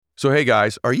So, hey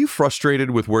guys, are you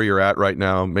frustrated with where you're at right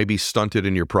now? Maybe stunted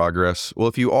in your progress? Well,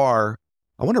 if you are,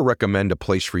 I want to recommend a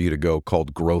place for you to go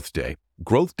called Growth Day.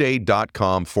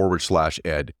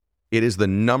 growthday.com/ed. It is the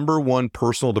 #1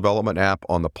 personal development app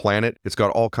on the planet. It's got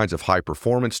all kinds of high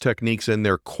performance techniques in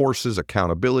there, courses,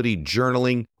 accountability,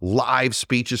 journaling, live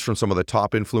speeches from some of the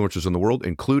top influencers in the world,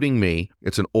 including me.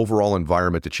 It's an overall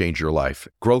environment to change your life.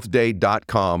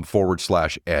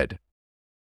 growthday.com/ed.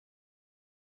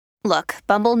 Look,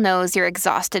 Bumble knows you're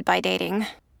exhausted by dating.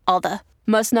 All the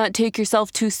must not take yourself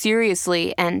too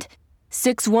seriously and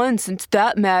 6'1" since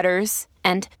that matters.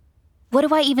 And what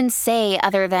do I even say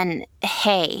other than,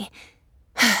 hey?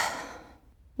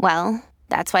 Well,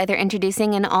 that's why they're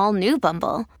introducing an all-new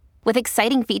Bumble with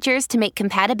exciting features to make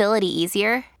compatibility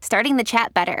easier, starting the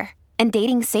chat better, and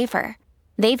dating safer.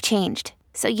 They've changed,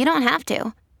 so you don't have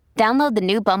to. Download the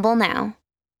new Bumble now.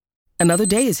 Another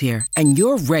day is here, and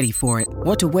you're ready for it.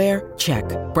 What to wear? Check.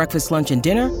 Breakfast, lunch, and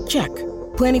dinner? Check.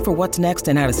 Planning for what's next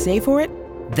and how to save for it?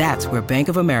 That's where Bank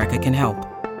of America can help.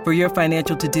 For your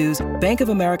financial to-dos, Bank of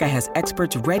America has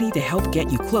experts ready to help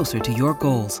get you closer to your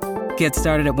goals. Get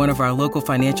started at one of our local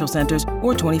financial centers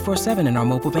or 24/7 in our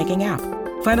mobile banking app.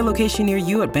 Find a location near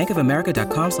you at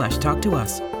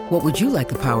bankofamerica.com/talktous. What would you like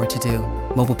the power to do?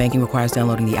 Mobile banking requires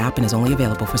downloading the app and is only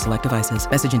available for select devices.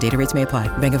 Message and data rates may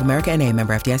apply. Bank of America N.A.,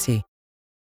 member FDIC.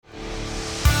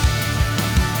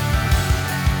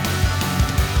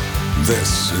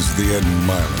 This is the Ed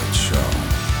Milet Show.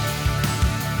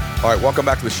 All right, welcome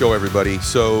back to the show, everybody.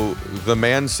 So the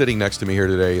man sitting next to me here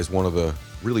today is one of the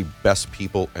really best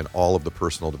people in all of the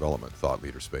personal development thought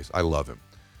leader space. I love him.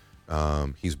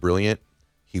 He's brilliant.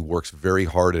 He works very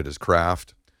hard at his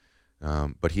craft,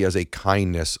 but he has a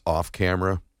kindness off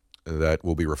camera that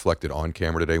will be reflected on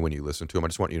camera today when you listen to him. I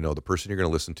just want you to know the person you're going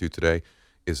to listen to today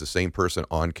is the same person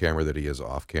on camera that he is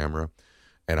off camera,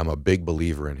 and I'm a big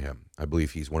believer in him. I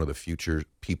believe he's one of the future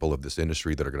people of this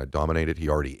industry that are going to dominate it. He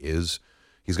already is.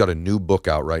 He's got a new book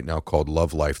out right now called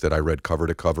Love Life that I read cover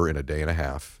to cover in a day and a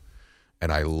half,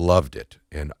 and I loved it.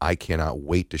 And I cannot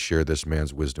wait to share this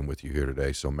man's wisdom with you here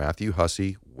today. So Matthew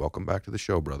Hussey, welcome back to the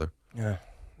show, brother. Yeah,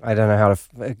 I don't know how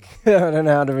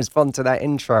to respond to that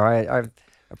intro. I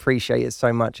appreciate it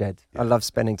so much, Ed. Yeah. I love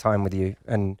spending time with you,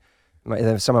 and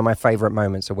some of my favorite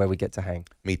moments are where we get to hang.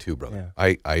 Me too, brother.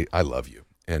 Yeah. I love you,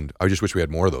 and I just wish we had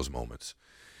more of those moments.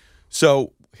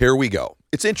 So here we go.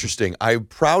 It's interesting. I'm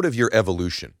proud of your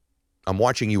evolution. I'm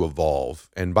watching you evolve.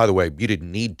 And by the way, you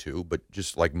didn't need to, but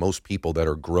just like most people that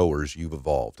are growers, you've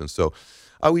evolved. And so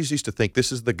I always used to think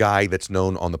this is the guy that's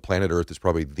known on the planet Earth as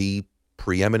probably the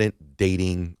preeminent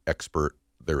dating expert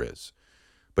there is.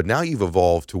 But now you've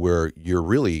evolved to where you're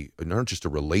really not just a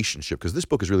relationship, because this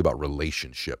book is really about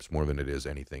relationships more than it is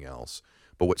anything else.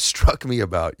 But what struck me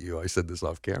about you, I said this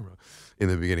off camera, in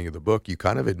the beginning of the book, you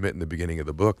kind of admit in the beginning of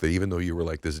the book that even though you were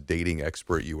like this dating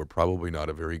expert, you were probably not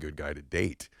a very good guy to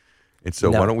date. And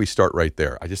so why don't we start right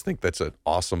there? I just think that's an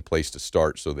awesome place to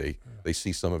start so they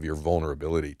see some of your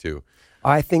vulnerability too.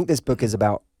 I think this book is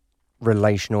about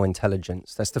relational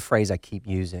intelligence. That's the phrase I keep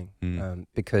using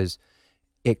because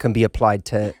it can be applied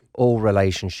to all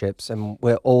relationships, and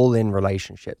we're all in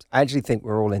relationships. I actually think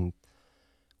we're all in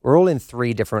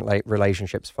 3 different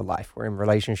relationships for life. We're in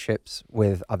relationships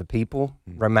with other people,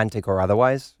 romantic or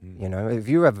otherwise. You know, if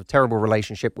you have a terrible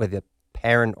relationship with a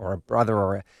parent or a brother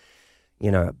or a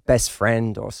best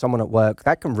friend or someone at work,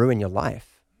 that can ruin your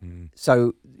life.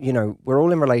 So, we're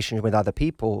all in relationship with other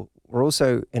people. We're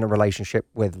also in a relationship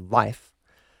with life.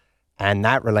 And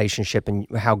that relationship and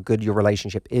how good your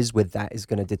relationship is with that is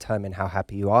going to determine how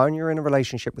happy you are. And you're in a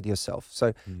relationship with yourself.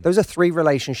 So those are 3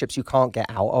 relationships you can't get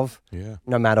out of,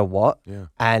 no matter what. Yeah.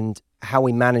 And how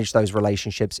we manage those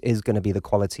relationships is going to be the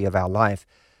quality of our life.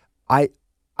 I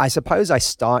suppose I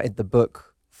started the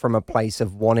book from a place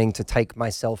of wanting to take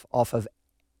myself off of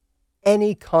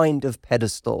any kind of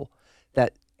pedestal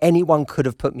that anyone could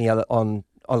have put me on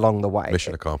along the way.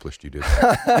 Mission accomplished. You did.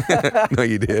 No,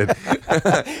 you did.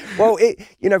 Well,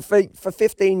 for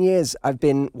 15 years, I've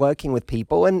been working with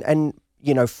people and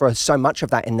for so much of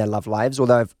that in their love lives,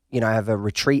 although I have a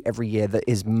retreat every year that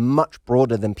is much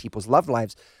broader than people's love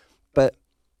lives. But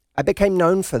I became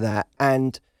known for that.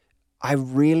 And I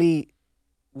really,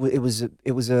 it was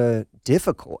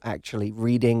difficult actually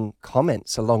reading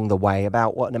comments along the way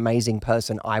about what an amazing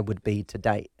person I would be to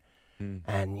date.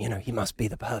 And, he must be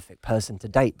the perfect person to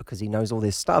date because he knows all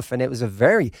this stuff. And it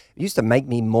used to make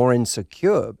me more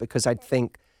insecure because I'd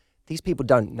think these people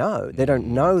don't know. They don't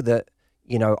know that,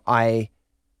 I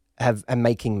am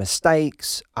making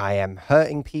mistakes. I am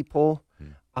hurting people.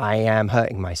 I am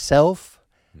hurting myself.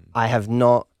 I have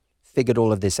not figured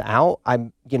all of this out.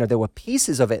 There were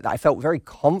pieces of it that I felt very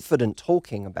confident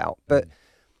talking about, but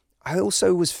I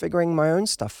also was figuring my own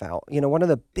stuff out. One of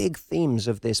the big themes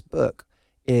of this book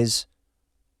is,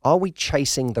 are we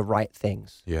chasing the right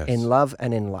things in love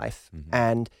and in life?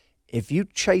 And if you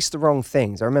chase the wrong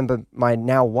things, I remember my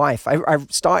now wife, I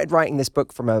started writing this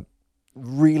book from a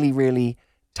really, really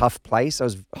tough place. I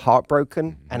was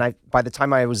heartbroken. And by the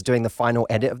time I was doing the final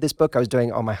edit of this book, I was doing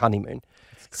it on my honeymoon.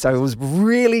 So it was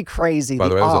really crazy. By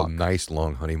the way, it was a nice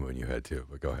long honeymoon you had too,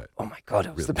 but go ahead. Oh my God,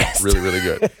 it was the best. Really, really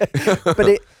good.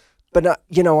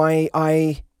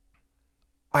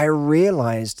 I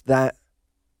realized that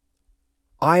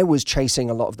I was chasing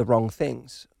a lot of the wrong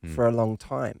things for a long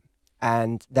time.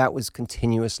 And that was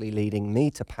continuously leading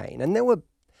me to pain. And there were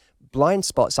blind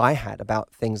spots I had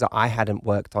about things that I hadn't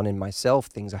worked on in myself,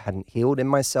 things I hadn't healed in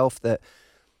myself that,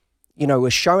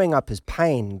 were showing up as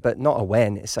pain, but not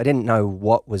awareness. I didn't know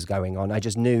what was going on. I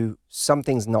just knew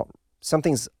something's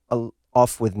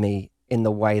off with me in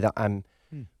the way that I'm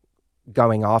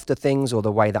going after things, or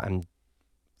the way that I'm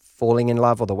falling in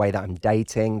love, or the way that I'm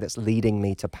dating, that's leading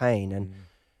me to pain. And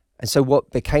so what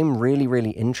became really,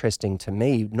 really interesting to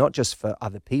me, not just for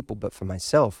other people, but for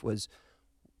myself, was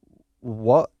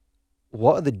what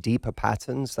are the deeper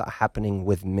patterns that are happening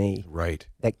with me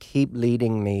that keep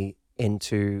leading me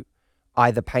into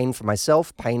either pain for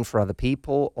myself, pain for other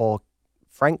people, or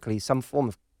frankly, some form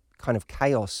of kind of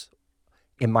chaos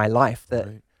in my life that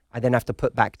I then have to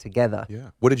put back together. Yeah.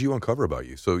 What did you uncover about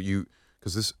you? So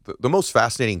because the most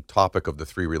fascinating topic of the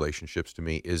 3 relationships to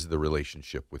me is the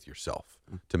relationship with yourself.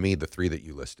 To me, the 3 that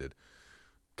you listed,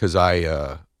 because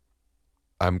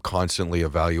I'm constantly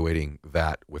evaluating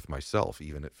that with myself,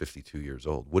 even at 52 years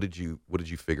old. What did you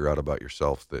figure out about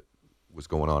yourself that was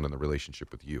going on in the relationship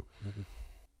with you?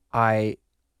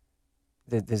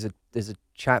 There's a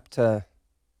chapter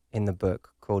in the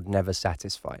book called Never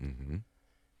Satisfied.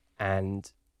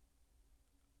 And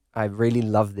I really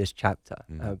love this chapter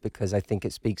because I think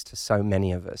it speaks to so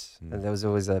many of us. And there's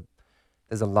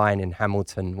a line in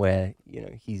Hamilton where,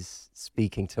 he's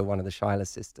speaking to one of the Schuyler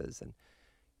sisters,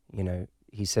 and,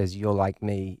 he says, "You're like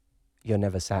me, you're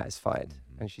never satisfied."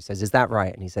 And she says, "Is that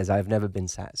right?" And he says, "I've never been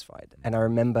satisfied." And I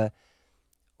remember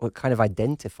kind of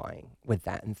identifying with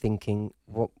that and thinking,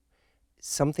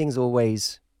 something's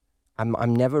always,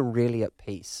 I'm never really at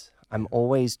peace. I'm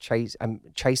always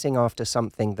chasing after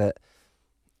something that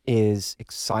is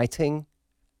exciting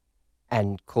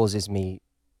and causes me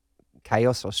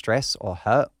chaos or stress or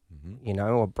hurt,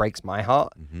 or breaks my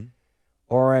heart,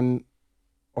 or I'm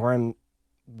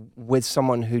with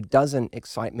someone who doesn't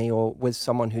excite me, or with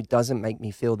someone who doesn't make me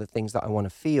feel the things that I want to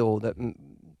feel, that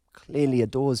clearly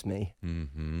adores me.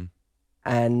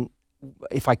 And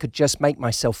if I could just make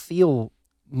myself feel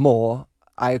more,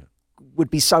 I would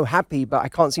be so happy, but I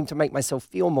can't seem to make myself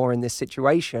feel more in this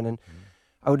situation. And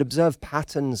I would observe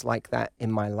patterns like that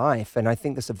in my life. And I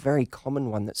think that's a very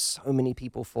common one that so many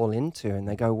people fall into. And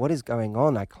they go, what is going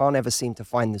on? I can't ever seem to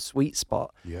find the sweet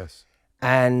spot. Yes.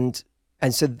 And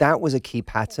so that was a key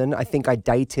pattern. I think I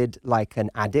dated like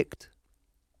an addict.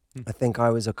 I think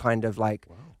I was a kind of like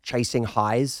chasing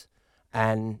highs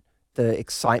and the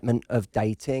excitement of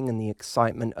dating and the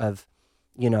excitement of,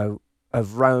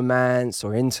 of romance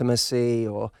or intimacy,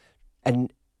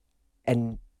 and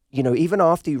even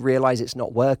after you realize it's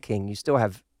not working, you still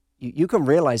have, you can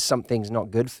realize something's not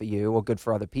good for you or good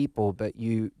for other people, but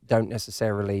you don't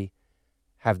necessarily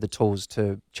have the tools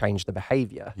to change the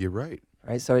behavior. You're right.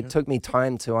 Right. So it took me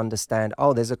time to understand,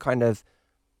 there's a kind of,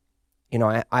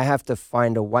 I have to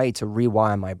find a way to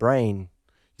rewire my brain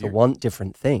to want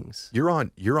different things. You're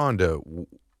on to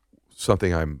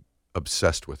something I'm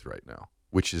obsessed with right now,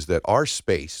 which is that our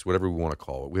space, whatever we want to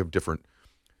call it, we have different,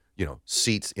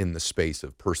 seats in the space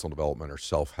of personal development or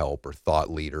self-help or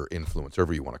thought leader, influence,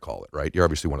 whatever you want to call it, right? You're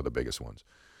obviously one of the biggest ones.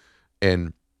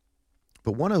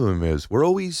 But one of them is we're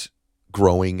always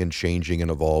growing and changing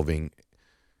and evolving.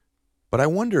 But I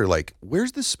wonder,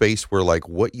 where's the space where,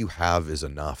 what you have is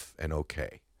enough and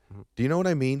okay? Do you know what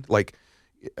I mean?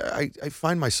 I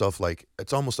find myself,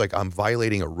 it's almost like I'm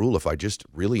violating a rule if I just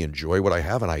really enjoy what I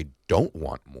have and I don't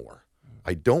want more.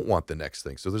 I don't want the next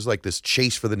thing. So there's this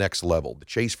chase for the next level, the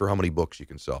chase for how many books you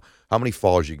can sell, how many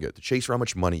followers you get, the chase for how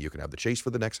much money you can have, the chase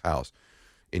for the next house.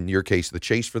 In your case, the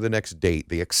chase for the next date,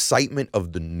 the excitement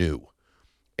of the new.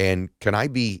 And can I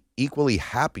be equally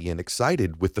happy and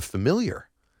excited with the familiar?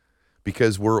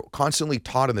 Because we're constantly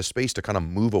taught in this space to kind of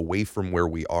move away from where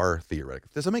we are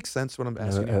theoretically. Does that make sense what I'm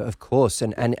asking? Of course.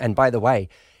 And by the way,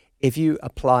 if you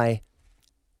apply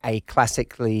a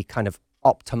classically kind of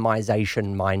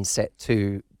optimization mindset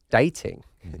to dating,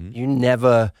 you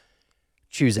never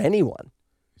choose anyone.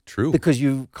 True. Because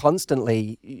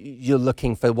you're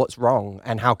looking for what's wrong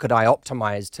and how could I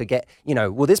optimize to get,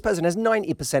 well, this person has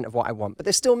 90% of what I want, but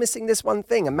they're still missing this one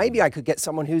thing. And maybe I could get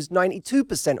someone who's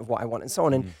 92% of what I want and so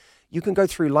on. And you can go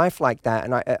through life like that.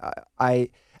 And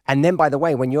and then, by the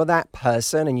way, when you're that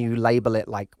person and you label it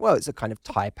like, well, it's a kind of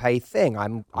type A thing. I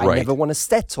never want to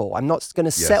settle. I'm not going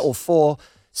to settle for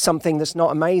something that's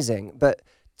not amazing. But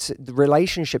the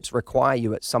relationships require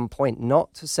you at some point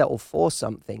not to settle for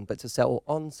something, but to settle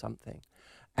on something.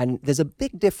 And there's a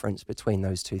big difference between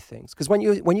those two things. Because when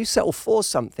you settle for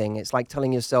something, it's like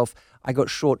telling yourself, I got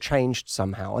shortchanged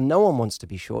somehow. And no one wants to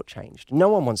be shortchanged. No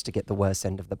one wants to get the worst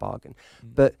end of the bargain.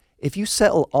 But if you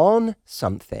settle on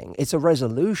something, it's a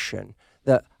resolution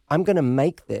that I'm going to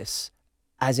make this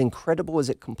as incredible as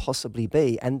it can possibly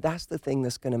be. And that's the thing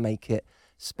that's going to make it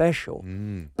special.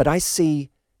 But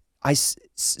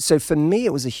so for me,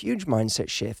 it was a huge mindset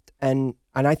shift. And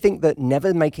I think that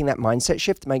never making that mindset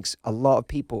shift makes a lot of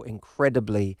people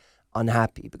incredibly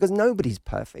unhappy because nobody's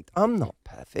perfect. I'm not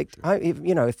perfect.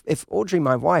 If Audrey,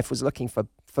 my wife, was looking for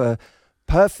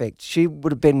perfect, she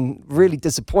would have been really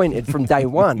disappointed from day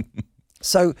one.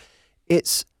 So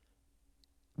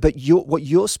but what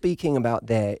you're speaking about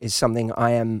there is something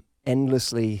I am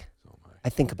endlessly, I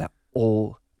think about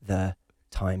all the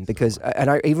time because, and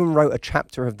I even wrote a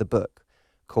chapter of the book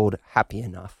called Happy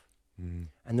Enough.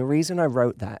 And the reason I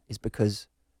wrote that is because,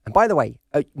 and by the way,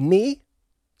 me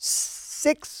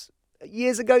 7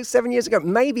 years ago,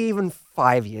 maybe even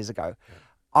 5 years ago,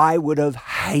 I would have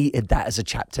hated that as a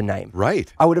chapter name.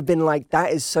 Right. I would have been like,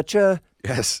 that is such a,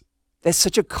 yes, there's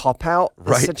such a cop-out.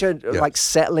 There's such a, like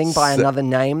settling by another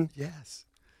name. Yes.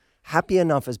 Happy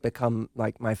Enough has become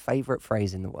like my favorite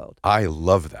phrase in the world. I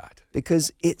love that.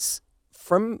 Because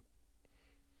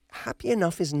happy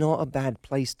enough is not a bad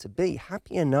place to be.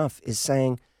 Happy enough is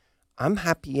saying, I'm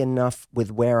happy enough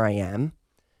with where I am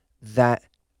that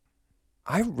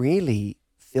I really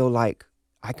feel like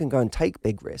I can go and take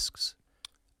big risks.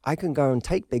 I can go and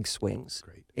take big swings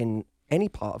in any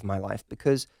part of my life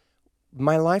because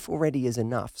my life already is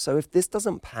enough. So if this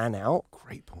doesn't pan out,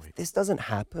 great point. If this doesn't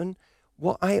happen,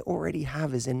 what I already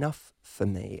have is enough for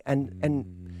me.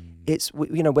 And it's,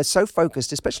 we're so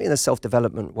focused, especially in the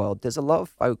self-development world, there's a lot of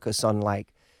focus on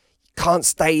like, can't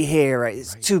stay here.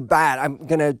 It's too bad. I'm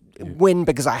going to win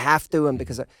because I have to.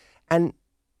 And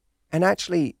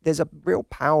actually there's a real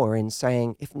power in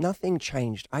saying, if nothing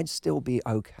changed, I'd still be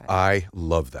okay. I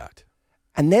love that.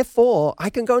 And therefore I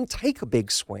can go and take a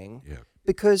big swing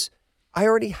because I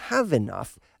already have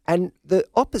enough. And the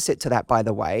opposite to that, by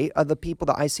the way, are the people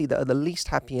that I see that are the least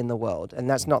happy in the world. And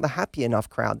that's not the happy enough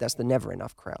crowd. That's the never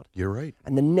enough crowd. You're right.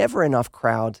 And the never enough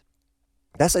crowd,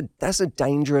 that's a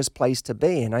dangerous place to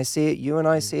be. And I see it, you and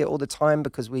I see it all the time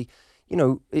because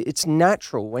it's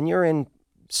natural when you're in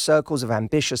circles of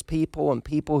ambitious people and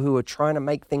people who are trying to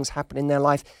make things happen in their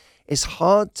life. It's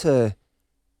hard to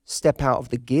step out of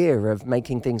the gear of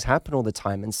making things happen all the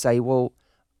time and say, well,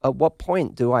 at what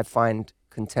point do I find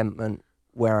contentment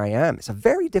where I am? It's a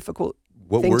very difficult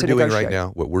what thing we're to doing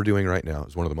negotiate. what we're doing right now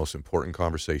is one of the most important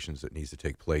conversations that needs to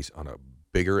take place on a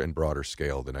bigger and broader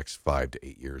scale the next 5 to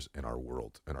 8 years in our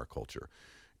world and our culture.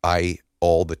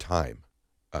 All the time,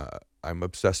 I'm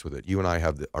obsessed with it. You and I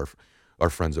have our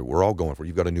friends that we're all going for.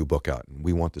 You've got a new book out, and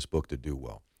we want this book to do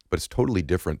well. But it's totally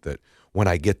different that when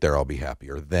I get there, I'll be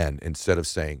happy, or then, instead of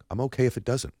saying, I'm okay if it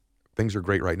doesn't. Things are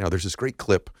great right now. There's this great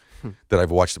clip that I've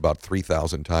watched about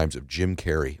 3,000 times of Jim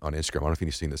Carrey on Instagram. I don't know if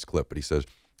you've seen this clip, but he says,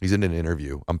 he's in an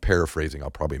interview. I'm paraphrasing. I'll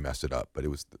probably mess it up, but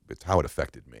it's how it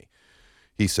affected me.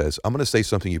 He says, I'm going to say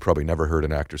something you probably never heard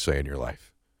an actor say in your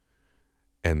life.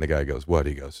 And the guy goes, what?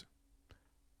 He goes,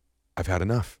 I've had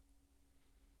enough.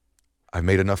 I've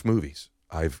made enough movies.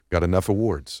 I've got enough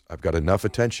awards. I've got enough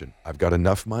attention. I've got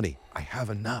enough money. I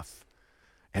have enough.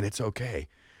 And it's okay.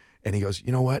 And he goes,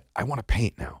 you know what? I want to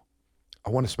paint now. I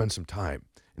want to spend some time.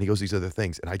 And he goes, these other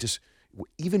things. And I just,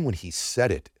 even when he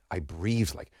said it, I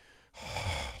breathed like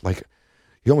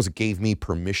he almost gave me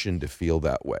permission to feel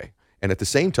that way. And at the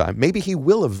same time, maybe he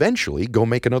will eventually go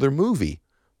make another movie,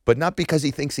 but not because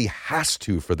he thinks he has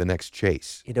to for the next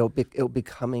chase. It'll be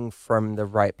coming from the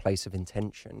right place of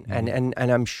intention. And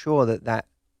I'm sure that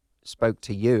spoke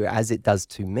to you as it does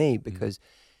to me because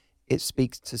it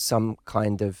speaks to some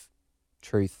kind of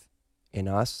truth in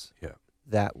us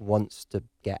that wants to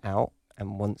get out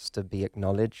and wants to be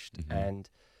acknowledged. And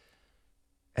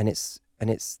it's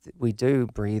we do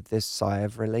breathe this sigh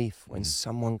of relief when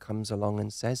someone comes along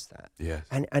and says that. Yes.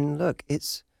 And look,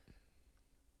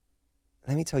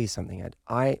 let me tell you something, Ed.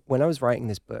 When I was writing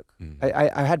this book,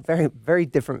 I had very, very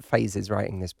different phases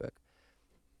writing this book.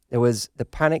 There was the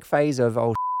panic phase of,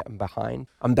 oh, I'm behind,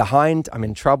 I'm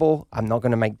in trouble, I'm not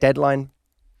going to make deadline.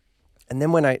 And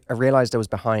then when I realized I was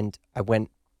behind, I went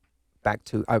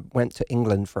to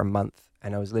England for a month,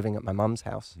 and I was living at my mum's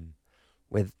house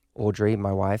with Audrey,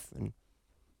 my wife, and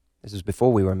this was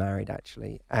before we were married,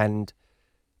 actually. And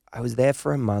I was there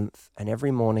for a month, and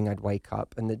every morning I'd wake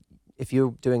up, and if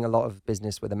you're doing a lot of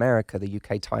business with America, the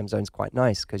UK time zone's quite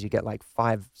nice because you get like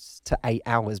 5 to 8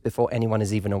 hours before anyone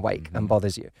is even awake and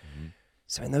bothers you.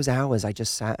 So in those hours, I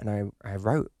just sat and I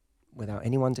wrote without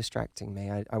anyone distracting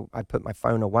me. I put my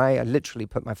phone away. I literally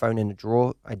put my phone in a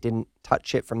drawer. I didn't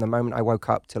touch it from the moment I woke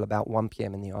up till about 1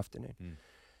 p.m. in the afternoon.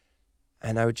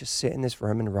 And I would just sit in this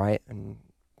room and write and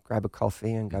grab a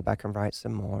coffee and go back and write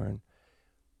some more.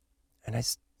 And I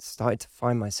started to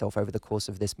find myself over the course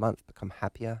of this month become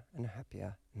happier and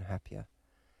happier and happier.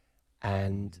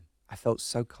 And I felt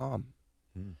so calm.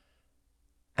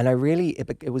 And I really,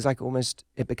 it was like almost,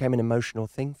 it became an emotional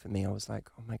thing for me. I was like,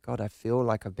 oh my God, I feel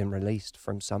like I've been released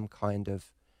from some kind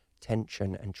of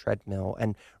tension and treadmill.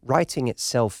 And writing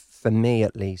itself, for me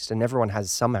at least, and everyone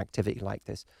has some activity like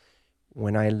this,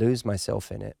 when I lose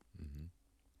myself in it,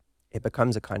 it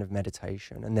becomes a kind of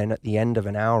meditation. And then at the end of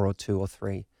an hour or 2 or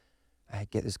 3, I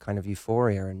get this kind of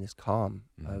euphoria and this calm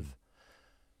of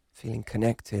feeling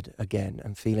connected again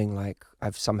and feeling like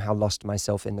I've somehow lost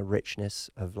myself in the richness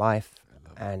of life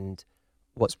and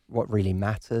what really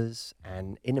matters.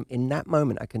 And in that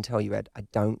moment, I can tell you, Ed, I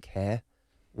don't care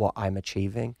what I'm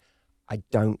achieving. I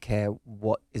don't care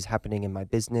what is happening in my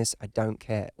business. I don't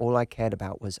care. All I cared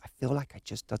about was I feel like I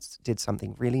just did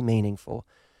something really meaningful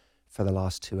for the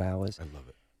last 2 hours. I love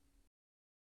it.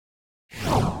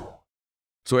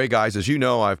 So, hey guys, as you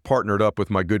know, I've partnered up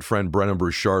with my good friend Brennan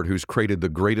Burchard, who's created the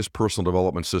greatest personal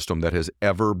development system that has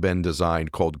ever been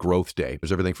designed, called Growth Day.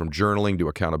 There's everything from journaling to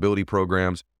accountability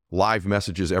programs, live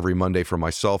messages every Monday from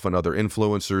myself and other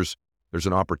influencers. There's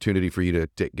an opportunity for you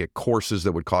to get courses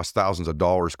that would cost thousands of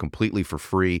dollars completely for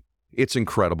free. It's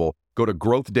incredible. Go to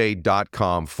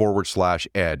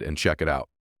growthday.com/ed and check it out.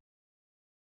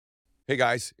 Hey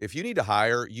guys, if you need to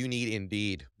hire, you need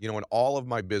Indeed. You know, in all of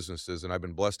my businesses, and I've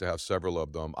been blessed to have several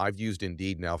of them, I've used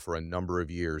Indeed now for a number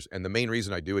of years. And the main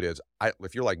reason I do it is,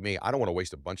 if you're like me, I don't want to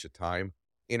waste a bunch of time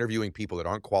interviewing people that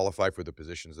aren't qualified for the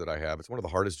positions that I have. It's one of the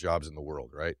hardest jobs in the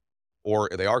world, right? Or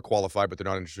they are qualified, but they're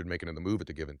not interested in making the move at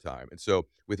the given time. And so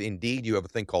with Indeed, you have a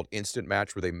thing called Instant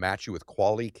Match, where they match you with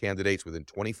quality candidates within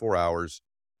 24 hours.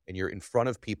 And you're in front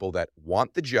of people that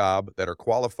want the job, that are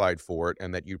qualified for it,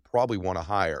 and that you probably want to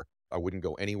hire. I wouldn't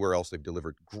go anywhere else. They've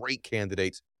delivered great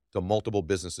candidates to multiple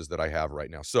businesses that I have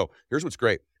right now. So here's what's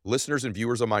great. Listeners and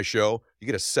viewers on my show, you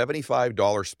get a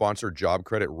 $75 sponsored job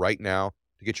credit right now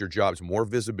to get your jobs more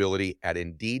visibility at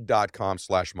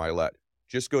Indeed.com/Mylett.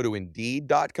 Just go to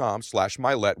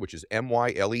Indeed.com/Mylett, which is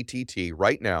MYLETT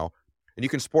right now. And you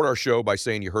can support our show by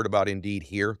saying you heard about Indeed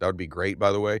here. That would be great,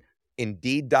 by the way.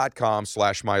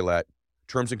 Indeed.com/Mylett.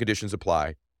 Terms and conditions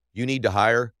apply. You need to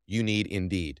hire. You need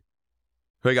Indeed.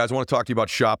 Hey guys, I want to talk to you about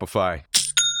Shopify.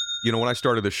 You know, when I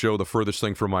started the show, the furthest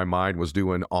thing from my mind was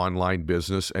doing online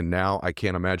business, and now I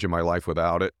can't imagine my life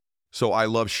without it. So I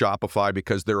love Shopify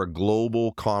because they're a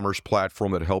global commerce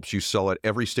platform that helps you sell at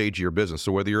every stage of your business.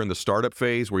 So whether you're in the startup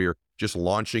phase where you're just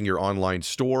launching your online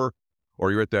store,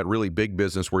 or you're at that really big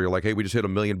business where you're like, hey, we just hit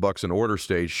 $1 million in order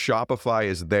stage, Shopify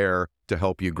is there to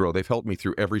help you grow. They've helped me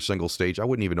through every single stage. I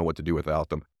wouldn't even know what to do without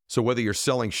them. So whether you're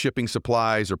selling shipping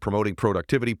supplies or promoting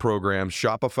productivity programs,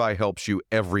 Shopify helps you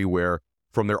everywhere,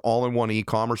 from their all-in-one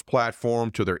e-commerce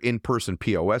platform to their in-person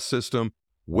POS system.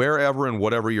 Wherever and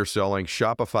whatever you're selling,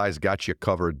 Shopify's got you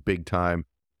covered big time.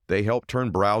 They help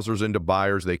turn browsers into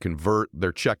buyers. They convert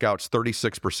their checkouts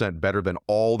 36% better than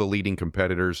all the leading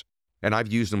competitors. And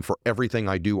I've used them for everything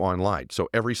I do online. So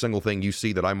every single thing you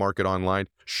see that I market online,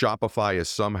 Shopify is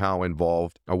somehow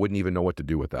involved. I wouldn't even know what to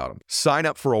do without them. Sign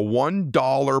up for a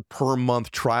 $1 per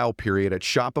month trial period at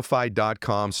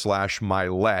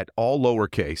shopify.com/Mylett, all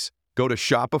lowercase. Go to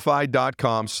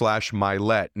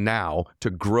shopify.com/Mylett now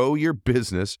to grow your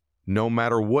business no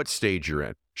matter what stage you're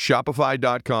in.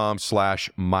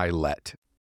 Shopify.com/Mylett.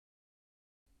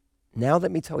 Now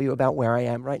let me tell you about where I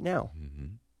am right now.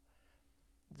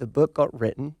 The book got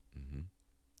written.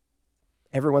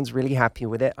 Everyone's really happy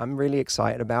with it. I'm really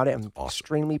excited about it. I'm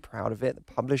extremely proud of it. The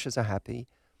publishers are happy.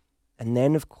 And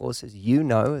then, of course, as you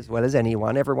know, as well as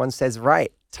anyone, everyone says,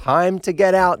 right, time to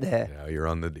get out there. Now you're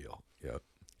on the deal. Yep.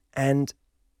 And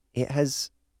it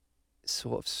has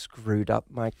sort of screwed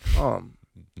up my calm.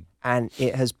 And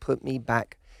it has put me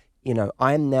back. You know,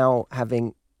 I'm now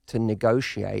having to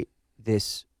negotiate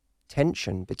this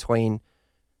tension between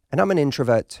And I'm an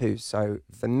introvert too. So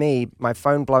for me, my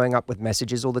phone blowing up with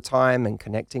messages all the time and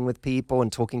connecting with people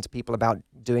and talking to people about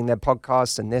doing their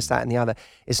podcasts and this, that, and the other,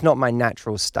 it's not my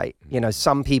natural state. You know,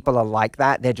 some people are like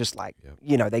that. They're just like,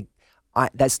 you know,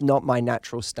 that's not my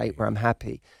natural state where I'm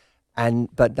happy.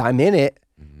 But I'm in it,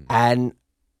 and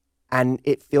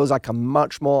it feels like a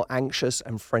much more anxious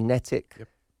and frenetic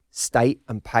state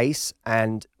and pace.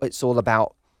 And it's all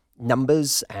about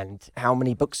numbers and how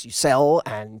many books you sell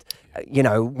and, you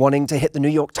know, wanting to hit the New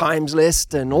York Times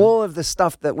list and all of the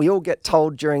stuff that we all get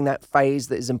told during that phase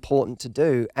that is important to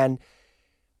do. And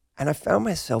I found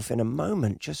myself in a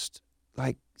moment just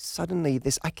like suddenly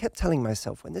I kept telling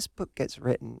myself, when this book gets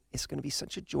written, it's going to be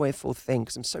such a joyful thing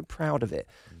because I'm so proud of it.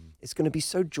 It's going to be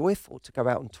so joyful to go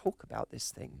out and talk about this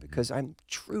thing because I'm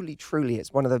truly,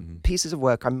 it's one of the pieces of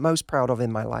work I'm most proud of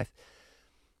in my life.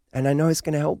 And I know it's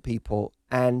going to help people.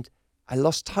 And I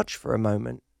lost touch for a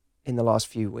moment in the last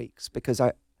few weeks because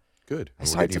I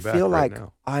started to feel like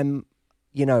I'm,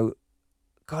 you know,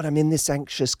 God, I'm in this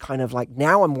anxious kind of like,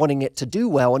 now I'm wanting it to do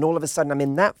well. And all of a sudden I'm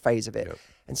in that phase of it.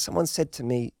 And someone said to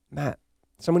me, Matt,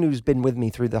 someone who's been with me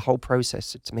through the whole process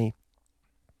said to me,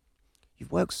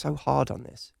 you've worked so hard on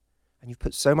this and you've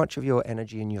put so much of your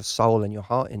energy and your soul and your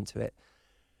heart into it.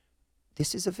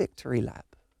 This is a victory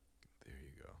lap. There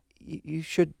you go. You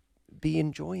should be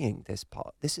enjoying this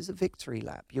part. This is a victory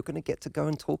lap. You're going to get to go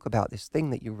and talk about this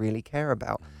thing that you really care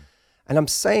about. And I'm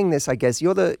saying this, I guess,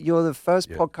 you're the first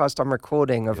podcast I'm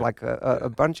recording of like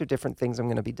a bunch of different things I'm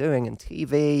going to be doing, and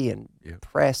TV and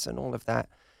press and all of that.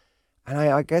 And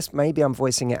I guess maybe I'm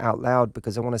voicing it out loud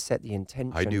because I want to set the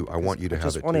intention. I do. I want you to have it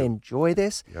I just want to enjoy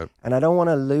this. And I don't want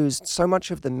to lose. So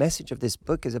much of the message of this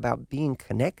book is about being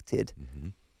connected.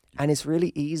 And it's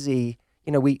really easy.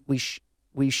 You know,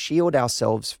 we shield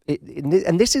ourselves.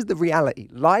 And this is the reality.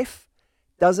 Life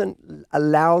doesn't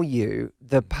allow you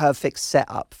the perfect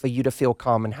setup for you to feel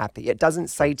calm and happy. It doesn't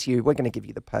say to you, we're going to give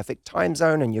you the perfect time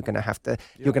zone and you're going to have to,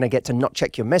 you're going to get to not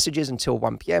check your messages until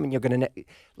 1 p.m. and you're going to,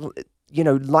 you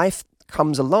know, life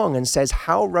comes along and says,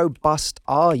 how robust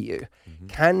are you?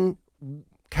 Can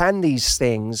these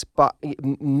things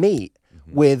meet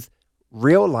with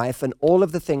real life and all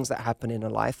of the things that happen in a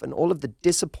life and all of the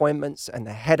disappointments and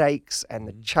the headaches and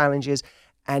the challenges,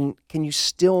 and can you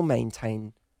still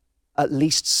maintain at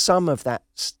least some of that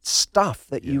stuff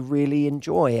that you really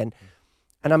enjoy? And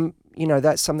I'm, you know,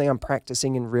 that's something I'm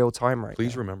practicing in real time right now.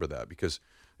 Please remember that, because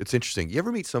it's interesting. You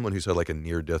ever meet someone who's had like a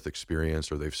near-death experience,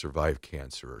 or they've survived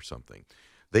cancer or something?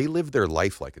 They live their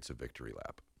life like it's a victory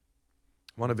lap.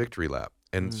 I'm on a victory lap.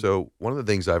 And so one of the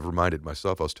things I've reminded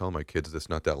myself, I was telling my kids this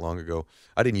not that long ago,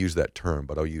 I didn't use that term,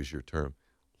 but I'll use your term.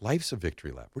 Life's a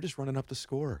victory lap. We're just running up the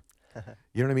score.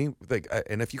 You know what I mean? Like,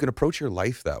 and if you can approach your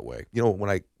life that way, you know,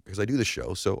 because I do the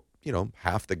show, so, you know,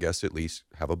 half the guests at least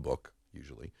have a book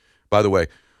usually. By the way,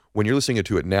 when you're listening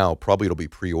to it now, probably it'll be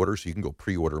pre-order, so you can go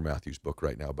pre-order Matthew's book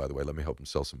right now, by the way. Let me help him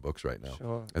sell some books right now.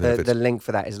 Sure. And the link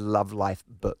for that is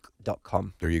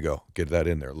lovelifebook.com. There you go. Get that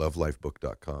in there,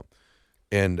 lovelifebook.com.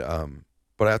 And,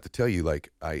 but I have to tell you, like,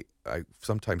 I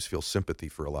sometimes feel sympathy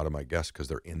for a lot of my guests because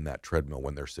they're in that treadmill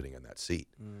when they're sitting in that seat.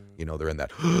 You know, they're in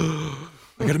that,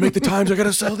 I got to make the times, I got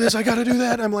to sell this, I got to do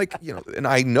that. I'm like, you know, and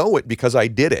I know it because I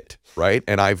did it, right?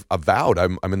 And I've vowed,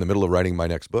 I'm in the middle of writing my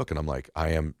next book, and I'm like, I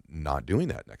am not doing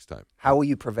that next time. How will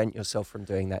you prevent yourself from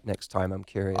doing that next time? I'm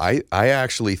curious. I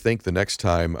actually think the next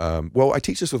time, well, I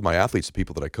teach this with my athletes, the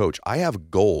people that I coach. I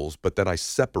have goals, but then I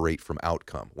separate from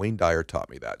outcome. Wayne Dyer taught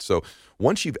me that. So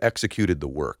once you've executed the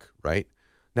work, right?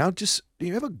 Now just,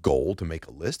 you have a goal to make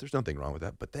a list. There's nothing wrong with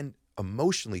that. But then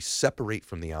emotionally separate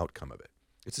from the outcome of it.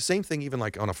 It's the same thing even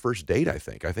like on a first date, I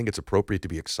think. I think it's appropriate to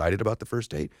be excited about the first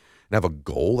date and have a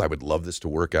goal. I would love this to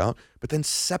work out. But then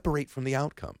separate from the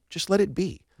outcome. Just let it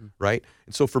be, right?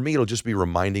 And so for me, it'll just be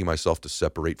reminding myself to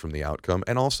separate from the outcome.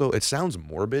 And also, it sounds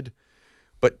morbid,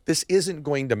 but this isn't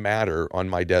going to matter on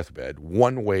my deathbed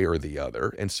one way or the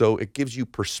other. And so it gives you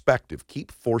perspective.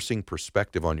 Keep forcing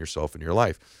perspective on yourself and your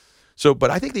life. So,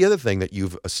 but I think the other thing that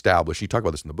you've established, you talk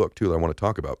about this in the book too, that I want to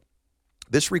talk about,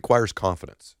 this requires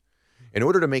confidence. In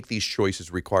order to make these choices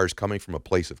requires coming from a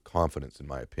place of confidence, in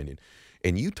my opinion.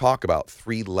 And you talk about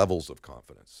 3 levels of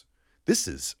confidence. This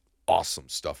is awesome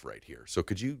stuff right here. So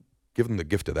could you give them the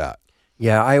gift of that?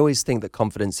 Yeah, I always think that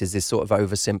confidence is this sort of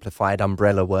oversimplified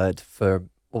umbrella word for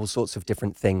all sorts of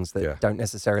different things that don't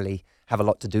necessarily have a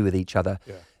lot to do with each other.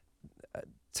 Yeah.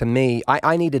 To me,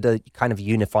 I needed a kind of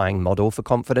unifying model for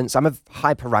confidence. I'm a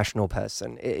hyper-rational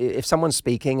person. If someone's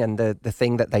speaking and the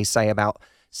thing that they say about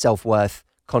self-worth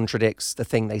contradicts the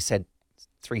thing they said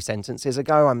 3 sentences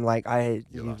ago, I'm like,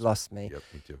 you've lost me. Yep,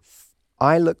 me too.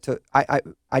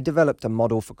 I developed a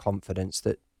model for confidence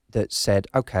that that said,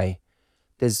 okay,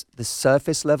 there's the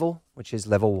surface level, which is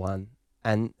level 1,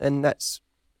 and that's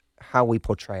how we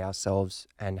portray ourselves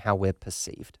and how we're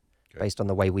perceived based on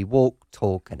the way we walk,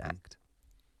 talk, and act.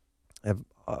 I have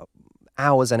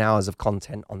hours and hours of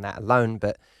content on that alone,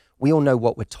 but we all know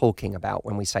what we're talking about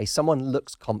when we say someone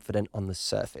looks confident on the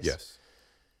surface. Yes.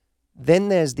 Then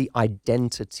there's the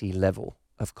identity level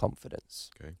of confidence.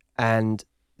 Okay. And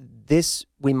this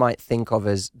we might think of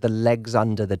as the legs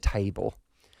under the table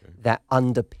that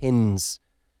underpins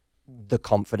the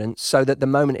confidence so that the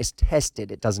moment it's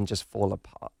tested, it doesn't just fall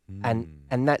apart.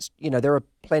 And that's, there are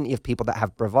plenty of people that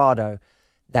have bravado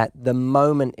that the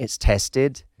moment it's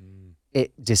tested,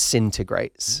 it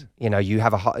disintegrates. You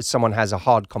have someone has a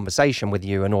hard conversation with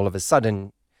you and all of a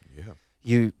sudden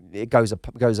it goes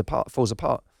apart, falls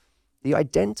apart. The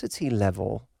identity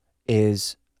level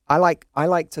is, I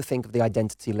like to think of the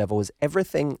identity level as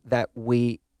everything that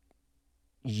we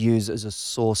use as a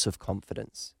source of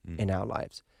confidence in our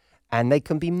lives. And they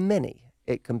can be many.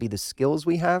 It can be the skills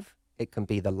we have. It can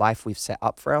be the life we've set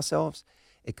up for ourselves.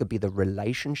 It could be the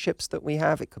relationships that we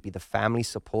have. It could be the family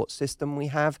support system we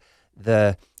have,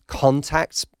 the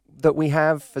contacts that we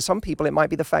have. For some people, it might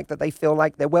be the fact that they feel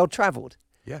like they're well-traveled.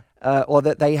 Yeah. Or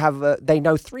that they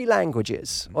know 3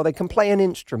 languages, or they can play an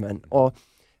instrument, or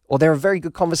they're a very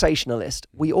good conversationalist.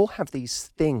 We all have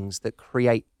these things that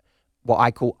create what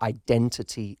I call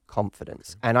identity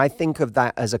confidence. And I think of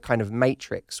that as a kind of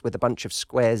matrix with a bunch of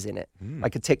squares in it,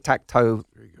 like a tic-tac-toe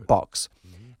box.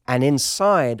 And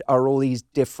inside are all these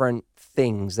different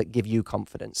things that give you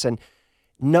confidence. And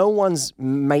no one's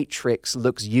matrix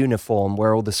looks uniform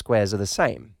where all the squares are the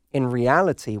same. In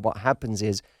reality, what happens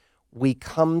is we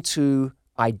come to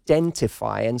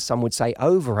identify, and some would say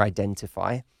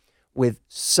over-identify, with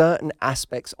certain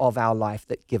aspects of our life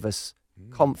that give us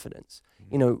confidence.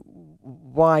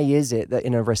 Why is it that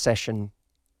in a recession,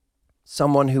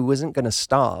 someone who isn't going to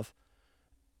starve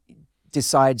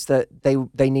decides that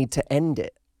they need to end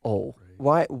it all?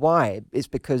 Right. Why?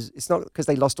 It's not because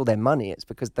they lost all their money. It's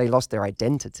because they lost their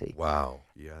identity. Wow.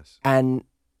 Yes. And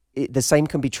the same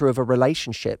can be true of a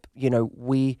relationship.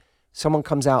 Someone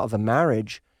comes out of a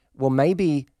marriage. Well,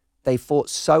 maybe they fought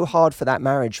so hard for that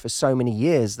marriage for so many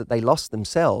years that they lost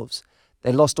themselves.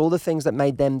 They lost all the things that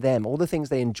made them, all the things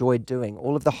they enjoyed doing,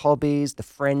 all of the hobbies, the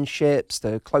friendships,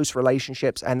 the close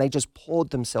relationships, and they just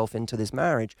poured themselves into this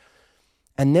marriage.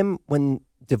 And then when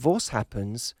divorce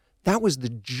happens, that was the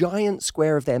giant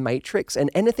square of their matrix, and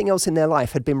anything else in their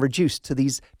life had been reduced to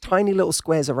these tiny little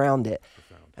squares around it.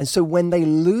 And so when they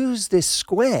lose this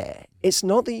square, it's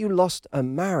not that you lost a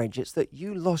marriage, it's that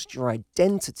you lost your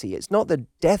identity. It's not the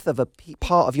death of a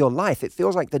part of your life. It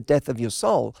feels like the death of your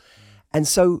soul. And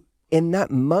so in that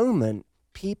moment,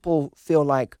 people feel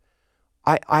like,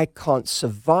 I can't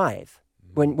survive.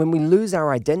 When we lose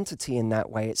our identity in that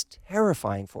way, it's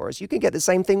terrifying for us. You can get the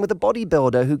same thing with a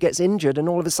bodybuilder who gets injured and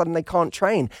all of a sudden they can't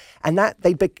train. And that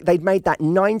they'd made that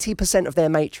 90% of their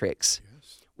matrix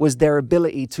was their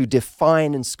ability to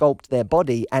define and sculpt their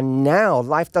body. And now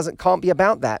life can't be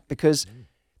about that because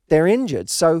they're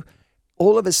injured. So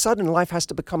all of a sudden life has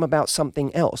to become about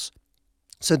something else.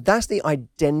 So that's the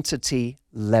identity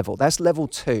level. That's level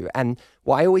 2. And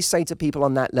what I always say to people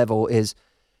on that level is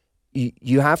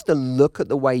you have to look at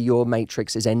the way your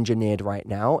matrix is engineered right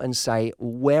now and say,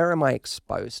 where am I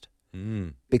exposed?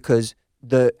 Because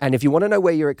and if you want to know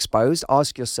where you're exposed,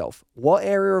 ask yourself, what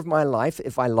area of my life,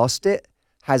 if I lost it,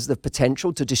 has the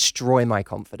potential to destroy my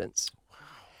confidence? Wow.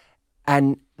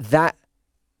 And that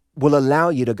will allow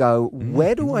you to go,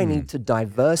 where do I need to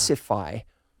diversify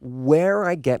where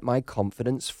I get my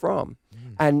confidence from?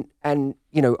 And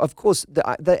of course,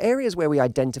 the areas where we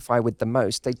identify with the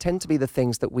most, they tend to be the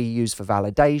things that we use for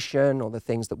validation or the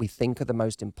things that we think are the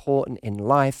most important in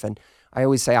life. And I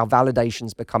always say our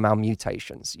validations become our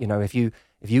mutations. If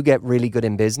you get really good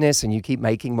in business and you keep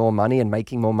making more money and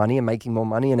making more money and making more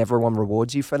money and everyone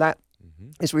rewards you for that,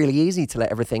 it's really easy to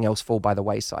let everything else fall by the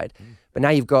wayside. But now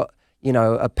you've got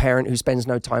a parent who spends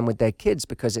no time with their kids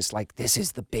because it's like, this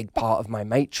is the big part of my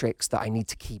matrix that I need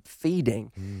to keep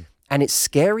feeding. And it's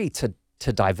scary to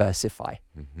diversify.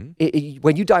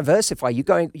 When you diversify, you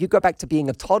go back to being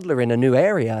a toddler in a new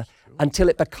area until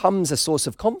it becomes a source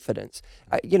of confidence.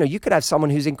 You could have someone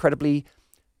who's incredibly,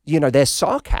 their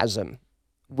sarcasm,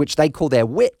 which they call their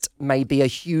wit, may be a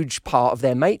huge part of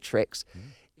their matrix.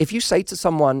 if you say to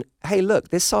someone, hey, look,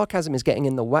 this sarcasm is getting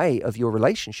in the way of your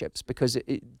relationships because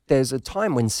there's a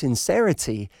time when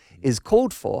sincerity is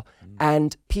called for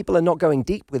and people are not going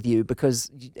deep with you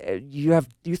because you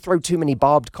throw too many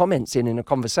barbed comments in a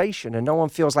conversation and no one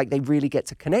feels like they really get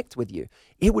to connect with you.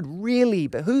 It would really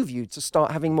behoove you to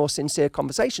start having more sincere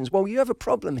conversations. Well, you have a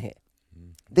problem here.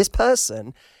 This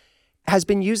person has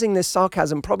been using this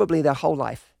sarcasm probably their whole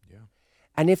life.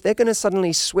 And if they're going to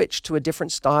suddenly switch to a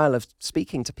different style of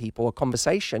speaking to people or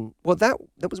conversation, well, that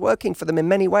was working for them in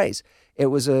many ways. It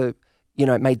was it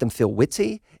made them feel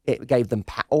witty. It gave them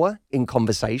power in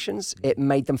conversations. It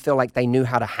made them feel like they knew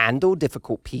how to handle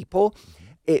difficult people.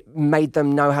 It made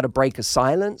them know how to break a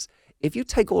silence. If you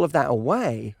take all of that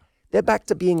away, they're back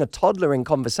to being a toddler in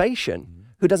conversation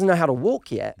who doesn't know how to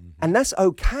walk yet. And that's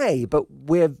okay, but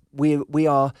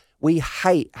we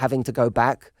hate having to go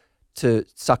back to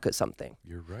suck at something.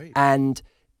 You're right. And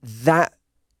that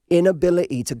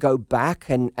inability to go back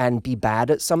and be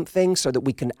bad at something so that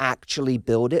we can actually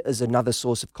build it as another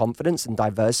source of confidence and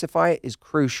diversify it is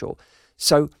crucial.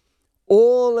 So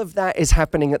all of that is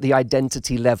happening at the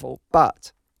identity level,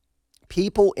 but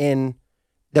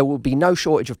there will be no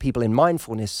shortage of people in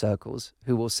mindfulness circles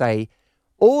who will say,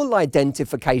 all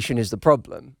identification is the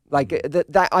problem. Like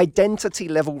that identity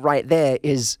level right there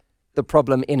is the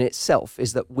problem in itself,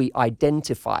 is that we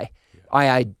identify. I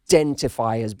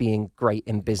identify as being great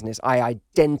in business. I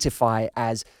identify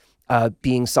as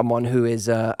being someone who is,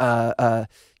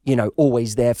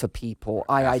 always there for people.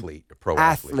 A pro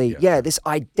athlete. Yeah, this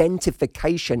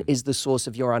identification is the source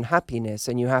of your unhappiness,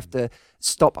 and you have to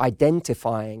stop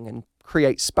identifying and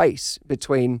create space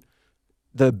between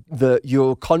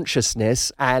your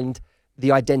consciousness and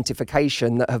the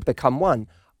identification that have become one.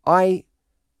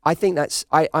 I think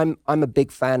I'm a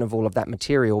big fan of all of that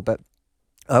material, but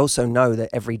I also know that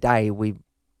every day we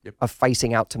are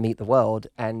facing out to meet the world,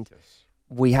 and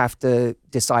we have to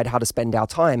decide how to spend our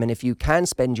time. And if you can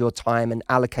spend your time and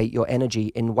allocate your energy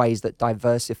in ways that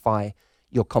diversify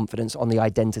your confidence on the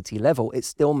identity level, it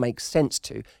still makes sense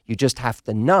to. You just have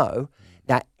to know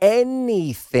that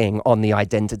anything on the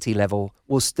identity level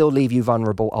will still leave you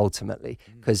vulnerable ultimately,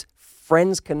 because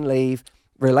friends can leave,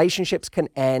 relationships can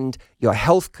end, your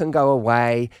health can go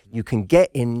away, you can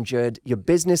get injured, your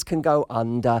business can go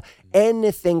under,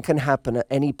 anything can happen at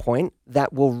any point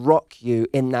that will rock you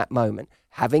in that moment.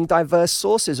 Having diverse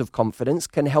sources of confidence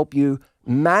can help you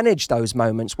manage those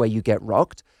moments where you get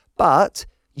rocked, but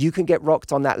you can get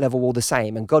rocked on that level all the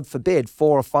same. And God forbid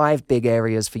 4 or 5 big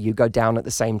areas for you go down at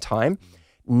the same time.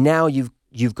 Now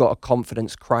you've got a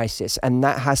confidence crisis, and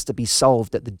that has to be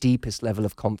solved at the deepest level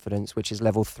of confidence, which is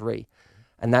level 3.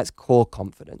 And that's core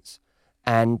confidence.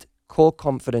 And core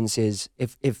confidence is,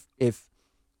 if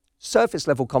surface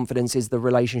level confidence is the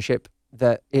relationship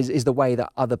that is the way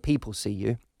that other people see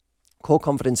you, core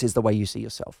confidence is the way you see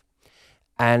yourself.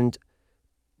 And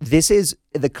this is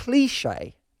the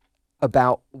cliche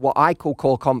about what I call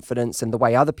core confidence and the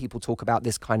way other people talk about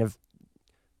this kind of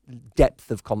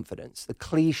depth of confidence. The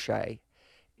cliche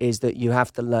is that you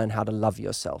have to learn how to love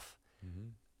yourself.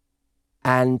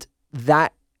 And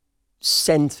that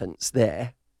sentence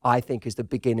there, I think, is the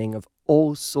beginning of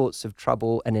all sorts of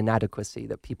trouble and inadequacy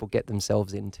that people get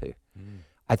themselves into.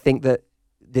 I think that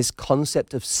this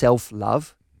concept of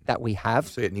self-love that we have,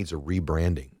 say it needs a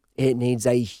rebranding. It needs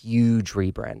a huge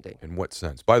rebranding. In what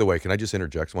sense? By the way, can I just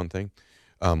interject one thing?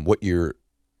 What you're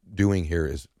doing here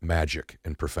is magic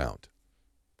and profound.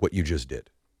 What you just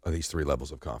did on these 3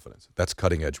 levels of confidence. That's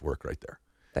cutting edge work right there.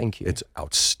 Thank you. It's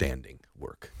outstanding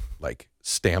work. Like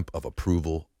stamp of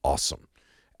approval, awesome.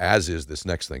 As is this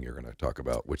next thing you're going to talk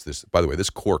about, which by the way, this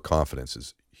core confidence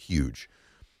is huge.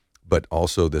 But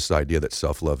also this idea that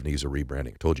self-love needs a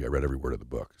rebranding. I told you I read every word of the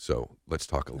book. So let's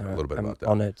talk a little bit about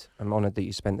that. I'm honored that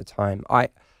you spent the time.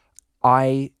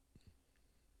 I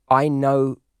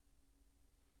know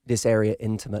this area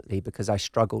intimately because I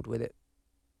struggled with it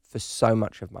for so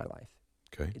much of my life.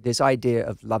 Okay. This idea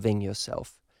of loving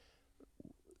yourself,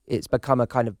 it's become a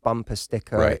kind of bumper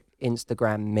sticker, right.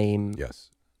 Instagram meme.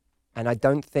 Yes. And I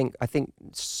think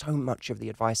so much of the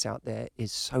advice out there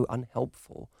is so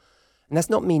unhelpful. And that's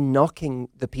not me knocking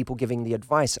the people giving the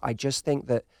advice. I just think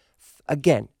that,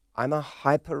 again, I'm a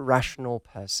hyper-rational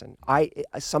person.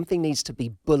 Something needs to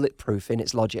be bulletproof in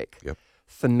its logic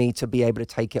for me to be able to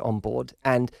take it on board.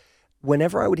 And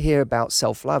whenever I would hear about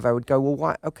self-love, I would go, well,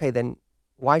 why? Okay, then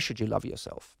why should you love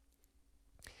yourself?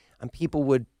 And people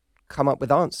would come up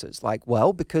with answers like,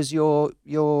 well, because you're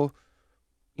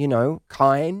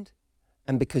kind,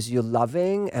 and because you're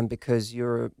loving, and because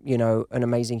you're, an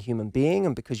amazing human being,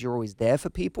 and because you're always there for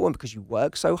people, and because you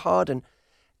work so hard.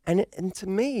 And to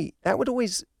me, that would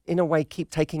always in a way, keep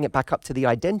taking it back up to the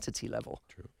identity level.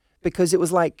 True. Because it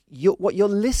was like, what you're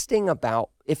listing about,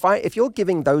 if you're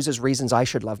giving those as reasons I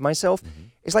should love myself,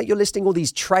 it's like you're listing all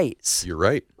these traits. You're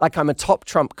right. Like I'm a top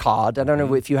trump card. I don't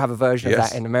know if you have a version of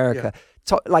that in America.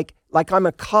 Like I'm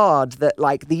a card that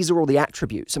like, these are all the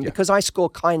attributes. And because I score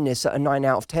kindness at a 9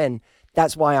 out of 10,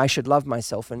 that's why I should love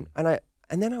myself. And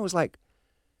then I was like,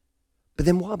 but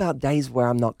then what about days where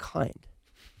I'm not kind?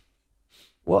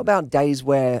 What about days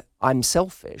where I'm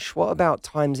selfish? What about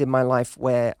times in my life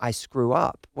where I screw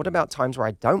up? What about times where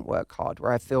I don't work hard,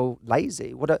 where I feel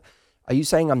lazy? Are you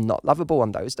saying I'm not lovable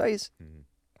on those days,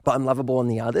 but I'm lovable on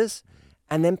the others?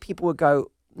 And then people would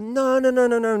go, no,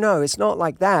 it's not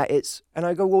like that. And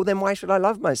I go, well, then why should I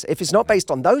love myself? If it's not based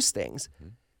on those things,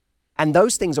 and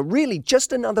those things are really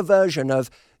just another version of,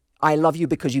 I love you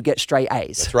because you get straight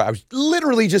A's. That's right. I was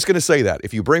literally just going to say that.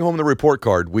 If you bring home the report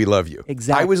card, we love you.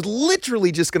 Exactly. I was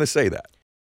literally just going to say that.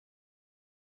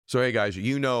 So, hey, guys,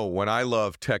 you know when I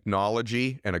love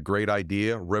technology and a great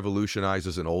idea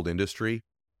revolutionizes an old industry.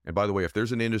 And by the way, if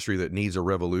there's an industry that needs a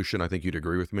revolution, I think you'd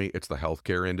agree with me, it's the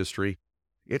healthcare industry.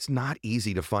 It's not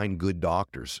easy to find good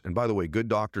doctors. And by the way, good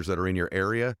doctors that are in your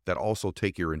area that also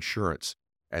take your insurance.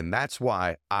 And that's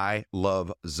why I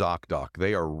love ZocDoc.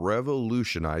 They are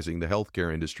revolutionizing the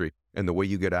healthcare industry and the way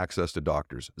you get access to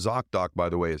doctors. ZocDoc, by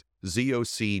the way, is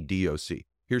ZocDoc.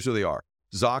 Here's who they are.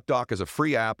 ZocDoc is a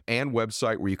free app and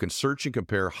website where you can search and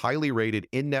compare highly rated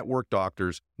in-network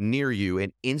doctors near you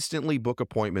and instantly book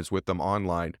appointments with them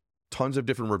online. Tons of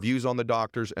different reviews on the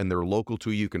doctors, and they're local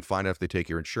to you. You can find out if they take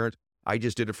your insurance. I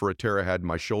just did it for a tear I had in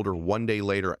my shoulder. 1 day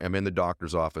later, I'm in the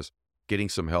doctor's office, getting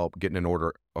some help, getting an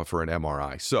order for an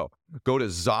MRI. So go to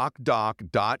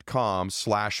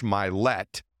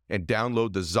ZocDoc.com/mylet and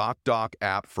download the ZocDoc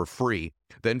app for free.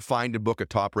 Then find and book a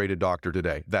top-rated doctor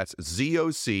today. That's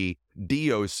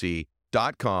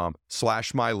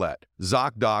ZocDoc.com/mylet.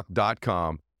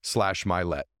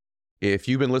 ZocDoc.com/mylet. If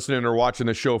you've been listening or watching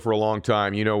the show for a long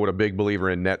time, you know what a big believer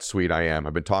in NetSuite I am.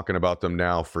 I've been talking about them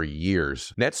now for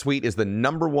years. NetSuite is the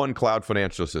 #1 cloud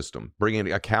financial system,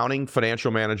 bringing accounting,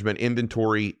 financial management,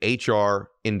 inventory,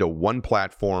 HR into one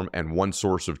platform and one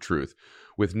source of truth.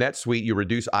 With NetSuite, you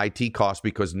reduce IT costs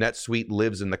because NetSuite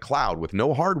lives in the cloud with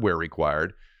no hardware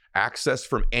required, access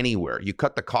from anywhere. You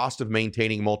cut the cost of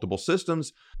maintaining multiple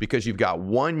systems because you've got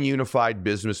one unified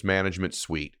business management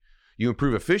suite. You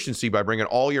improve efficiency by bringing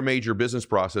all your major business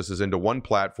processes into one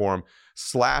platform,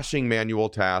 slashing manual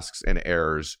tasks and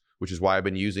errors, which is why I've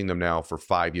been using them now for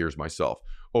 5 years myself.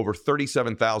 Over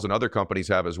 37,000 other companies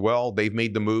have as well. They've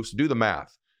made the moves. Do the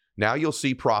math. Now you'll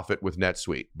see profit with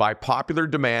NetSuite. By popular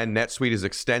demand, NetSuite has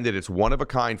extended its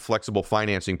one-of-a-kind flexible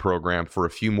financing program for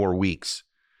a few more weeks.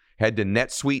 Head to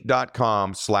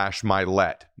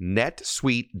netsuite.com/mylet.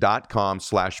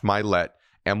 netsuite.com/mylet,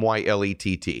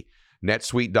 MYLETT.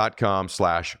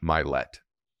 netsuite.com/mylet.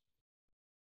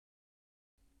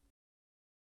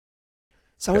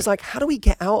 So I was like, how do we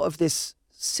get out of this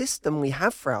system we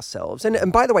have for ourselves?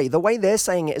 And by the way, the way they're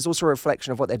saying it is also a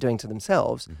reflection of what they're doing to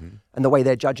themselves and the way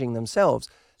they're judging themselves.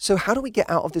 So how do we get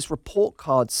out of this report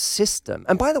card system?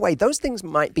 And by the way, those things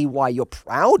might be why you're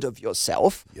proud of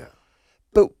yourself. Yeah.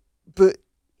 But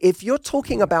if you're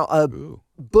talking about a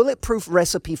bulletproof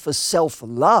recipe for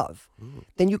self-love,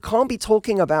 then you can't be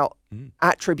talking about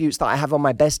attributes that I have on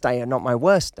my best day and not my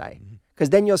worst day. Because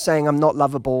then you're saying I'm not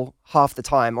lovable half the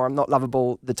time, or I'm not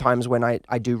lovable the times when I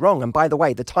do wrong. And by the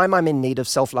way, the time I'm in need of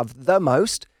self-love the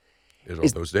most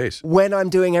is those days when I'm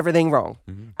doing everything wrong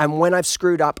and when I've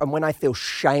screwed up and when I feel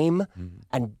shame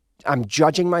and I'm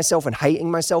judging myself and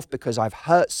hating myself because I've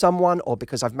hurt someone or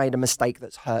because I've made a mistake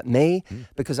that's hurt me,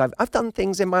 because I've done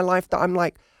things in my life that I'm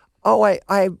like, oh,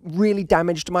 I really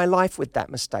damaged my life with that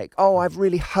mistake. Oh, I've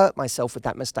really hurt myself with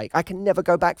that mistake. I can never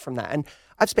go back from that. And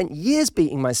I've spent years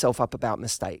beating myself up about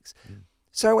mistakes.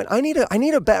 So I went, I need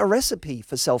a better recipe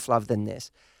for self-love than this.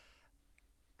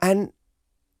 And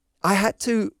I had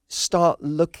to start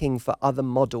looking for other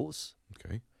models.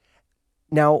 Okay.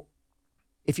 Now,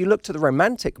 if you look to the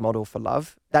romantic model for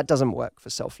love, that doesn't work for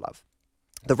self-love.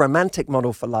 The romantic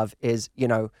model for love is,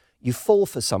 you fall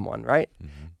for someone, right?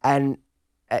 And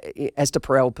Esther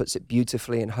Perel puts it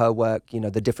beautifully in her work,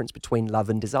 the difference between love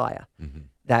and desire.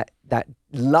 That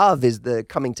love is the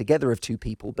coming together of two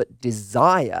people, but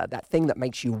desire, that thing that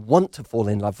makes you want to fall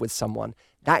in love with someone,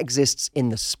 that exists in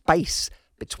the space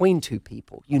between two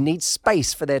people. You need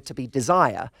space for there to be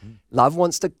desire. Love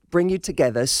wants to bring you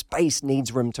together. Space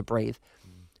needs room to breathe.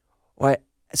 Right?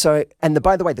 So, and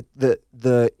by the way,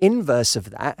 the inverse of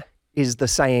that is the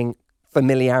saying,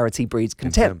 familiarity breeds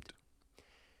contempt.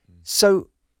 So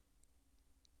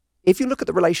if you look at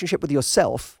the relationship with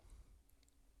yourself,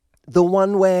 the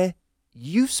one where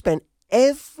you've spent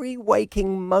every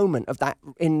waking moment of that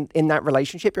in that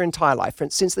relationship your entire life.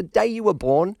 Since the day you were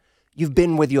born, you've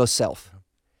been with yourself.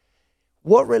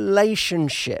 What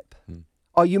relationship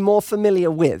are you more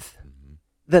familiar with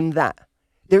than that?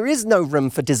 There is no room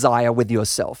for desire with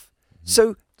yourself.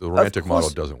 So The romantic model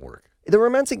doesn't work. the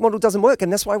romantic model doesn't work,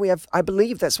 and that's why I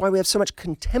believe that's why we have so much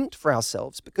contempt for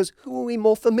ourselves, because who are we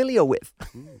more familiar with?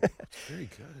 Very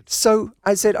good. So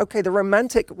I said, okay, we're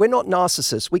not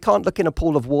narcissists. We can't look in a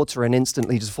pool of water and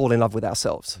instantly just fall in love with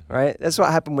ourselves, right? That's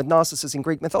what happened with Narcissus in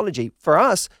Greek mythology. For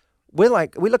us, we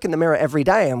look in the mirror every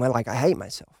day and we're like, I hate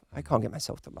myself. I can't get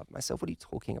myself to love myself. What are you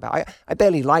talking about? I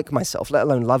barely like myself, let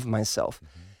alone love myself.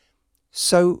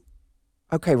 So,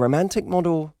 okay, romantic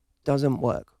model doesn't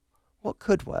work. What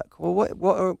could work? Well,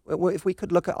 what if we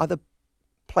could look at other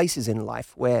places in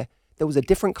life where there was a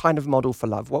different kind of model for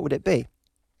love? What would it be?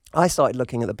 I started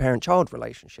looking at the parent-child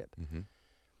relationship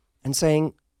and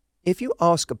saying, if you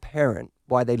ask a parent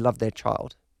why they love their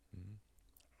child,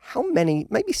 how many,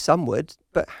 maybe some would,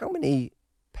 but how many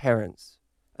parents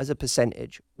as a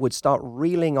percentage would start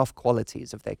reeling off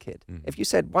qualities of their kid? If you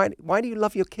said, why do you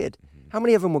love your kid? How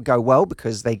many of them would go, well,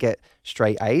 because they get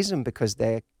straight A's and because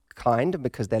they're kind and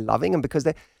because they're loving and because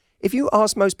if you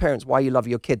ask most parents why you love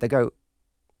your kid, they go,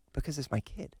 because it's my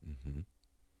kid.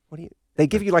 They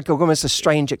give you like almost a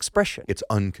strange expression. It's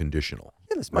unconditional.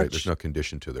 Yeah, that's right? There's no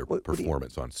condition to their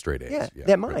performance on straight A's. Yeah,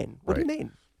 they're mine. What do you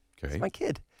mean? Okay. It's my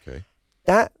kid. Okay.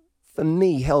 That, for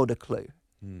me, held a clue.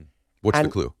 What's the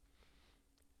clue?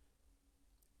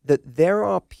 That there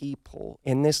are people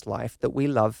in this life that we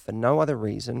love for no other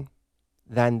reason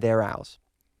than they're ours.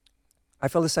 I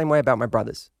feel the same way about my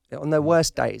brothers. On their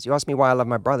worst days, you ask me why I love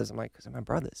my brothers. I'm like, because they're my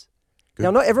brothers. Good.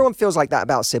 Now, not everyone feels like that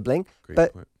about sibling,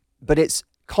 but it's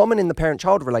common in the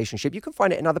parent-child relationship. You can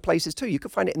find it in other places too. You can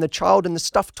find it in the child and the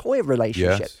stuffed toy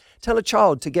relationship. Yes. Tell a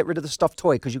child to get rid of the stuffed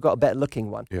toy because you've got a better looking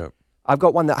one. Yeah. I've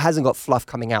got one that hasn't got fluff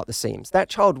coming out the seams. That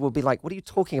child will be like, what are you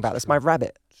talking about? That's my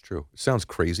rabbit. It's true. It sounds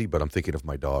crazy, but I'm thinking of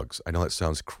my dogs. I know that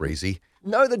sounds crazy.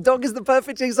 No, the dog is the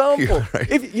perfect example. Yeah, right.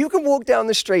 If you can walk down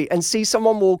the street and see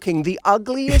someone walking the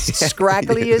ugliest,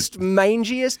 scraggliest,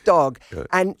 mangiest dog,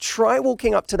 and try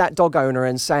walking up to that dog owner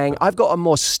and saying, I've got a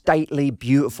more stately,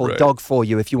 beautiful dog for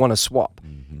you if you want to swap.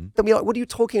 They'll be like, what are you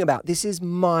talking about? This is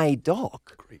my dog.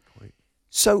 Great point.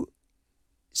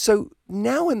 So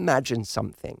now imagine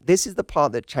something. This is the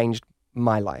part that changed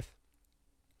my life.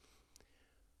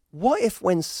 What if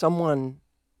when someone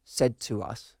said to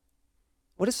us,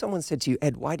 what if someone said to you,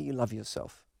 Ed, why do you love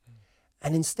yourself?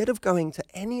 And instead of going to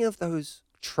any of those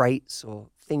traits or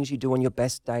things you do on your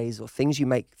best days or things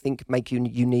you think make you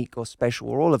unique or special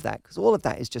or all of that, because all of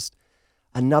that is just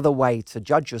another way to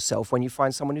judge yourself when you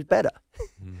find someone who's better.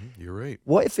 You're right.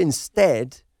 What if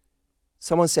instead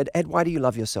someone said, Ed, why do you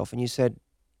love yourself? And you said,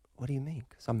 what do you mean?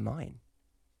 Because I'm mine.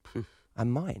 I'm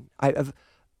mine.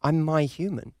 I'm my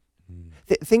human.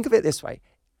 Think of it this way.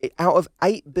 Out of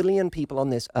 8 billion people on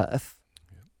this earth,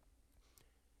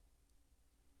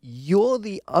 you're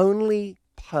the only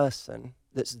person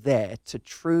that's there to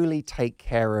truly take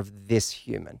care of this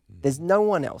human. There's no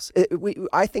one else.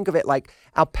 I think of it like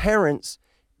our parents,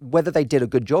 whether they did a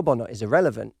good job or not is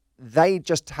irrelevant. They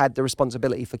just had the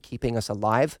responsibility for keeping us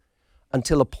alive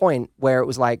until a point where it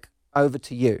was like, over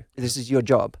to you. This is your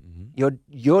job.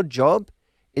 Your job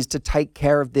is to take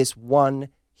care of this one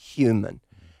human.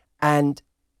 And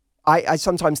I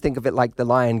sometimes think of it like the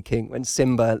Lion King when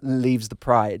Simba leaves the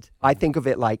pride. I think of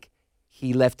it like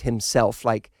he left himself.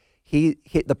 Like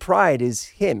the pride is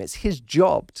him. It's his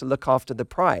job to look after the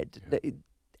pride.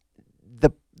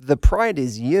 The pride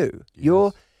is you.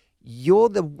 Yes. You're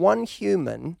the one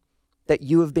human that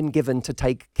you have been given to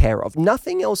take care of.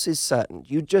 Nothing else is certain.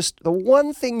 The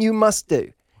one thing you must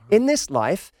do in this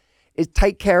life is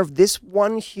take care of this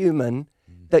one human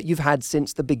that you've had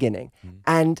since the beginning.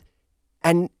 And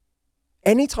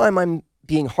anytime I'm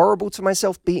being horrible to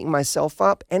myself, beating myself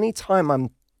up, anytime I'm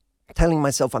telling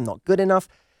myself I'm not good enough,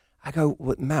 I go,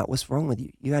 Matt, what's wrong with you?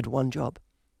 You had one job.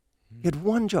 You had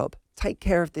one job. Take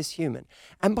care of this human.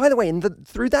 And by the way,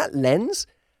 through that lens,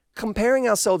 comparing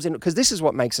ourselves because this is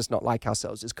what makes us not like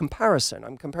ourselves, is comparison.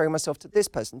 I'm comparing myself to this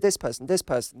person, this person, this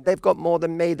person. They've got more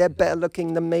than me. They're better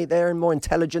looking than me. They're more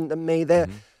intelligent than me. They're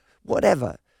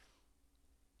whatever.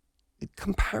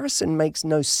 Comparison makes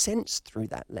no sense through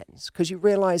that lens because you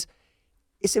realize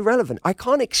it's irrelevant. I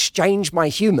can't exchange my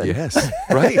human. Yes,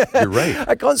 right. You're right.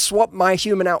 I can't swap my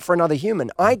human out for another human.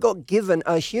 I got given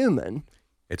a human.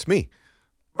 It's me.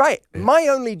 Right. Yeah. My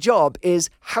only job is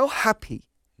how happy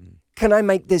can I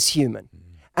make this human?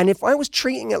 And if I was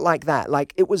treating it like that,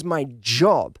 like it was my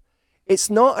job, It's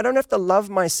not, I don't have to love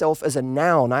myself as a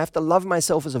noun. I have to love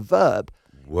myself as a verb.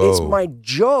 Whoa. It's my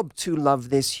job to love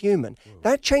this human.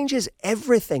 That changes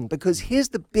everything, because here's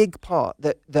the big part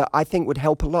that I think would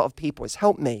help a lot of people. It's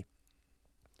helped me.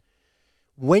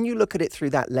 When you look at it through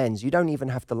that lens, you don't even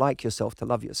have to like yourself to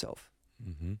love yourself.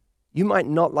 Mm-hmm. You might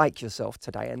not like yourself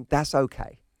today, and that's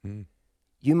okay. Mm.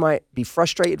 You might be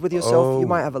frustrated with yourself. Oh. You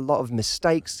might have a lot of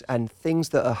mistakes and things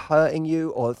that are hurting you,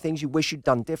 or things you wish you'd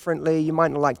done differently. You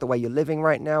might not like the way you're living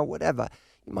right now, whatever.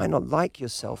 You might not like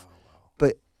yourself,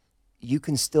 but you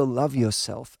can still love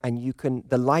yourself, and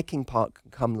the liking part can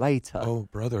come later. Oh,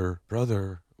 brother,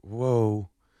 whoa.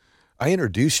 I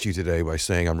introduced you today by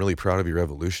saying I'm really proud of your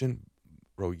evolution.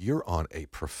 Bro, you're on a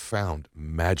profound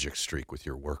magic streak with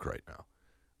your work right now.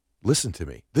 Listen to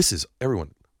me. This is,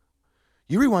 everyone,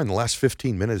 you rewind the last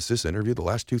 15 minutes of this interview, the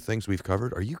last two things we've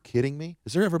covered. Are you kidding me?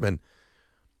 Has there ever been,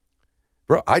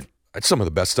 bro, that's some of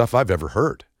the best stuff I've ever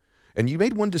heard. And you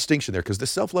made one distinction there, because the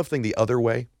self-love thing the other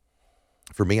way,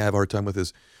 for me, I have a hard time with,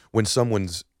 is when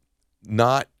someone's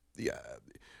not,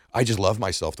 I just love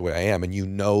myself the way I am, and you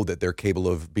know that they're capable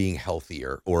of being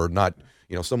healthier, or not,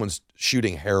 someone's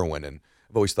shooting heroin, and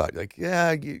I've always thought, like,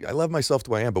 yeah, I love myself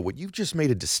the way I am, but what you've just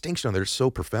made a distinction on there is so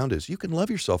profound, is you can love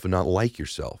yourself and not like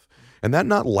yourself. And that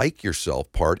not like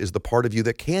yourself part is the part of you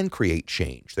that can create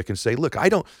change, that can say, look,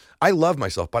 I love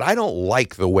myself, but I don't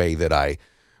like the way that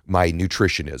my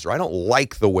nutrition is, or I don't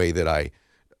like the way that I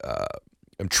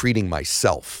am treating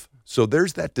myself. So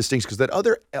there's that distinction, because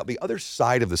the other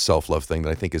side of the self-love thing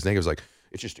that I think is negative is like,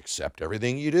 it's just accept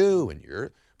everything you do,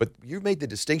 but you made the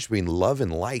distinction between love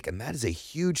and like, and that is a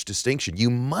huge distinction. You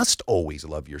must always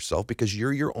love yourself, because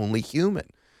you're your only human.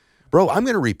 Bro, I'm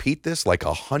going to repeat this like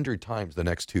 100 times the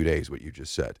next 2 days, what you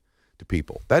just said to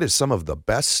people. That is some of the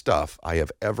best stuff I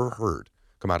have ever heard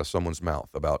come out of someone's mouth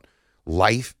about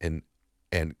life and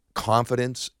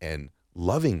confidence and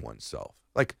loving oneself.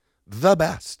 Like, the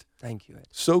best. Thank you, Ed.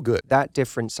 So good. That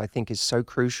difference, I think, is so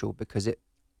crucial, because it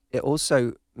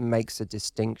also makes a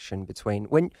distinction between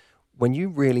when you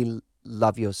really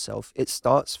love yourself, it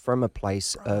starts from a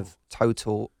place of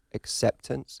total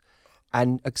acceptance.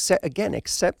 And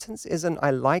acceptance isn't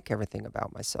I like everything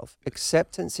about myself.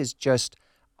 Acceptance is just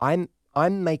I'm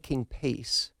making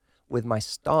peace with my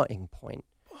starting point.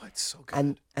 Oh, it's so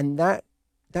good. And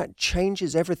that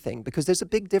changes everything, because there's a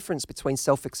big difference between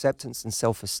self-acceptance and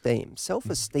self-esteem.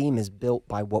 Self-esteem is built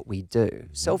by what we do.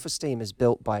 Mm-hmm. Self-esteem is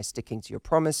built by sticking to your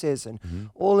promises and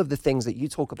all of the things that you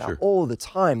talk about all the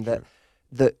time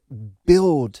that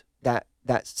build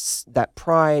that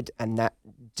pride and that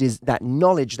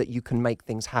knowledge that you can make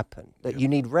things happen, that you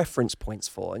need reference points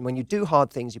for. And when you do hard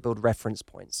things, you build reference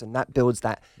points, and that builds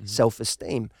that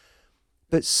self-esteem.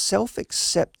 But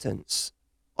self-acceptance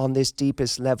on this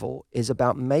deepest level is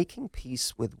about making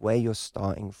peace with where you're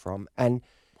starting from. And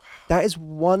that is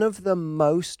one of the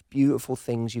most beautiful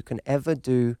things you can ever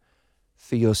do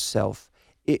for yourself.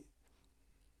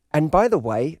 And by the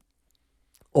way,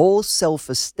 all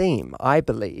self-esteem, I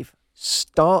believe,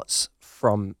 starts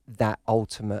from that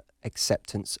ultimate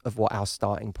acceptance of what our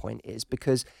starting point is.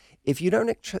 Because if you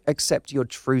don't accept your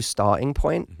true starting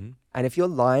point, and if you're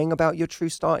lying about your true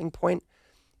starting point,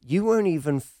 you won't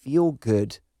even feel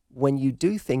good when you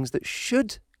do things that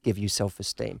should give you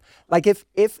self-esteem. Like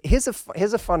here's a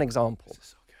fun example.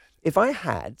 So good. If I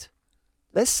had,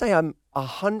 let's say I'm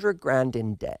 100 grand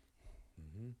in debt,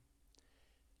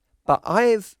 but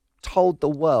I've told the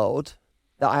world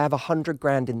that I have 100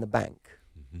 grand in the bank.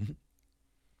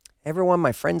 Everyone,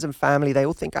 my friends and family, they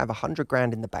all think I have 100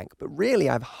 grand in the bank, but really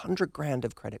I have 100 grand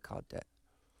of credit card debt.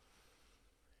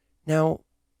 Now,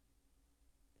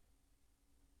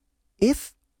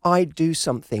 if I do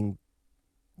something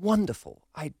wonderful,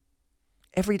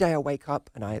 every day I wake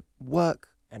up and I work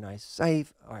and I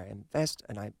save or I invest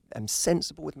and I am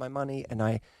sensible with my money and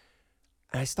I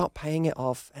start paying it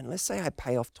off, and let's say I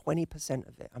pay off 20%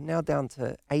 of it. I'm now down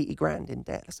to 80 grand in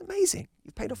debt. That's amazing.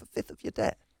 You've paid off a fifth of your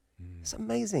debt. It's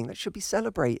amazing. That should be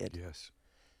celebrated. Yes.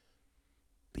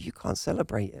 But you can't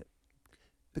celebrate it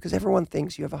because everyone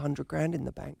thinks you have 100 grand in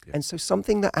the bank. Yeah. And so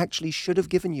something that actually should have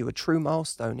given you a true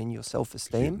milestone in your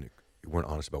self-esteem. You weren't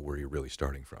honest about where you're really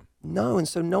starting from. No, and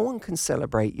so no one can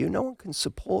celebrate you. No one can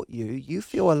support you. You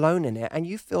feel alone in it, and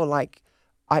you feel like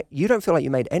you don't feel like you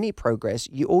made any progress.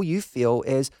 All you feel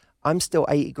is I'm still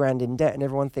 80 grand in debt, and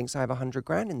everyone thinks I have 100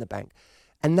 grand in the bank.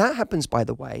 And that happens, by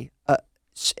the way,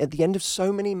 at the end of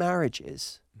so many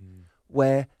marriages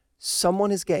where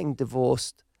someone is getting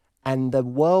divorced and the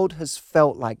world has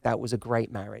felt like that was a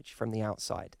great marriage from the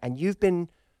outside. And you've been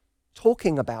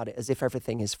talking about it as if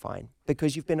everything is fine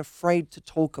because you've been afraid to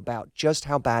talk about just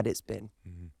how bad it's been.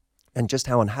 and just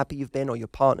how unhappy you've been or your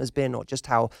partner's been, or just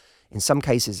how, in some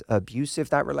cases, abusive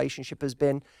that relationship has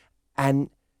been. And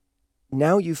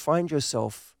now you find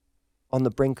yourself on the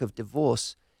brink of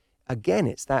divorce. Again,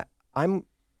 it's that I'm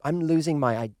losing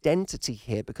my identity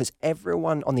here, because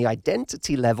everyone on the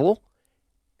identity level,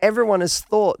 everyone has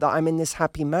thought that I'm in this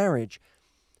happy marriage.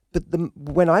 But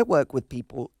when I work with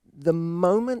people, the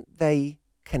moment they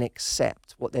can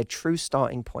accept what their true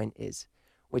starting point is,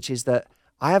 which is that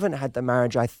I haven't had the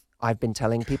marriage I've been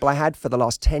telling people I had for the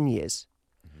last 10 years.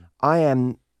 I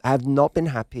have not been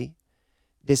happy.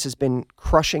 This has been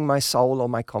crushing my soul or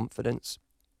my confidence.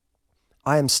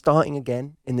 I am starting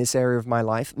again in this area of my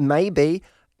life. Maybe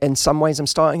in some ways I'm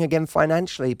starting again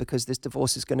financially, because this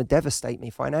divorce is going to devastate me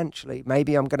financially.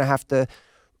 Maybe I'm going to have to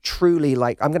truly,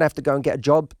 I'm going to have to go and get a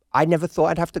job I never thought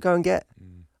I'd have to go and get.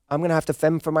 I'm going to have to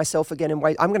fend for myself again in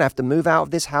ways. I'm going to have to move out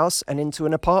of this house and into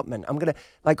an apartment. I'm going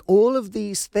to, all of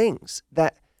these things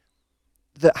that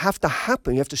have to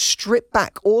happen. You have to strip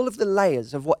back all of the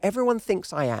layers of what everyone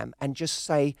thinks I am and just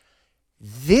say,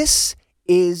 this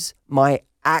is my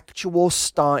actual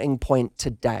starting point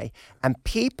today. And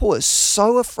people are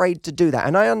so afraid to do that.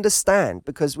 And I understand,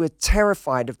 because we're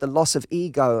terrified of the loss of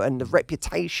ego and of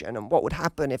reputation and what would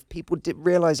happen if people did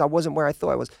realize I wasn't where I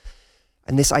thought I was.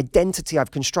 And this identity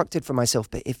I've constructed for myself.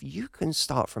 But if you can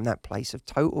start from that place of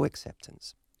total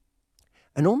acceptance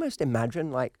and almost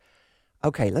imagine,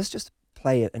 okay, let's just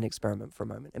play an experiment for a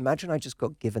moment. Imagine I just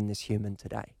got given this human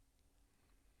today.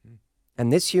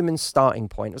 And this human's starting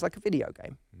point, it was like a video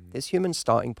game. This human's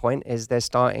starting point is they're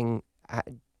starting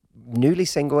newly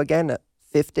single again at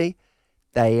 50.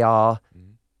 They are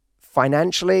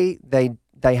financially,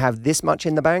 they have this much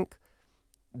in the bank.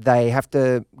 They have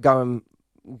to go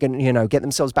and get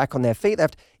themselves back on their feet.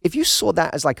 If you saw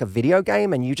that as like a video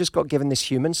game and you just got given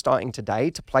this human starting today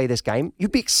to play this game,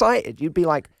 you'd be excited. You'd be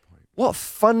like, what a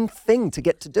fun thing to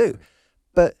get to do.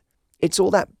 But it's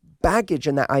all that baggage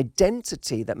and that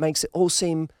identity that makes it all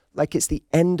seem like it's the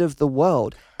end of the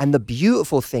world. And the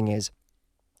beautiful thing is,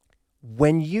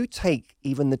 when you take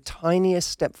even the tiniest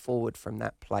step forward from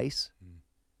that place,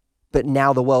 but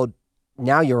now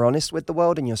you're honest with the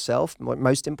world and yourself,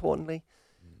 most importantly,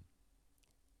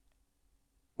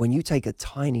 when you take a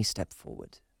tiny step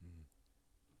forward,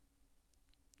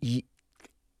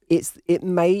 it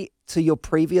may, to your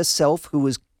previous self who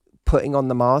was putting on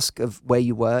the mask of where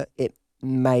you were, it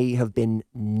may have been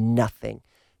nothing.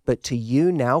 But to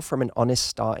you now, from an honest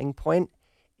starting point,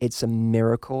 it's a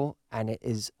miracle, and it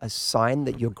is a sign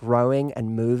that you're growing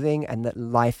and moving and that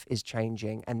life is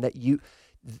changing, and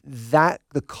that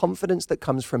the confidence that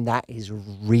comes from that is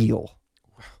real.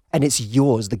 And it's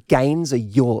yours. The gains are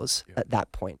yours at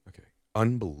that point. Okay.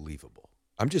 Unbelievable.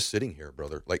 I'm just sitting here,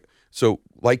 brother.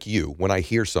 Like you, when I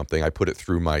hear something, I put it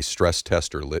through my stress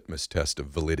test or litmus test of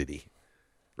validity,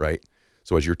 right?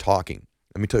 So as you're talking,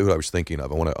 let me tell you what I was thinking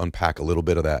of. I want to unpack a little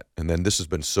bit of that. And then this has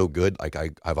been so good. I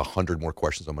have 100 more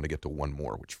questions. I'm going to get to one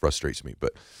more, which frustrates me.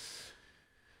 But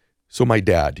so my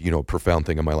dad, a profound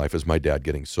thing in my life is my dad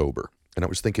getting sober. And I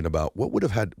was thinking about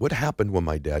what happened when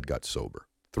my dad got sober.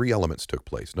 3 elements took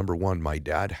place. Number one, my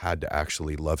dad had to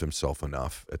actually love himself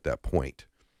enough at that point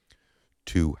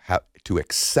to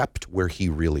accept where he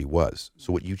really was.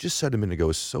 So what you just said a minute ago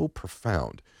is so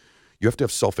profound. You have to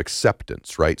have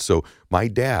self-acceptance, right? So my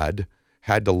dad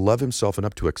had to love himself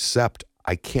enough to accept,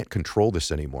 I can't control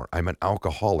this anymore. I'm an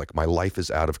alcoholic. My life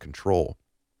is out of control.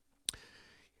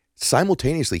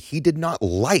 Simultaneously, he did not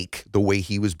like the way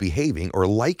he was behaving or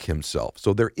like himself.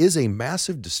 So there is a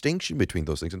massive distinction between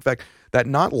those things. In fact, that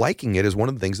not liking it is one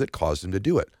of the things that caused him to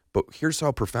do it. But here's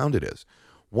how profound it is.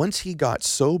 Once he got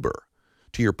sober,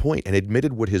 to your point, and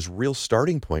admitted what his real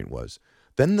starting point was,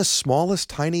 then the smallest,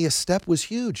 tiniest step was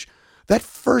huge. That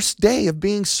first day of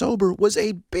being sober was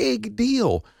a big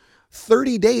deal.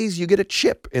 30 days, you get a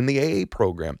chip in the AA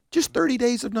program. Just 30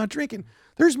 days of not drinking.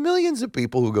 There's millions of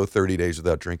people who go 30 days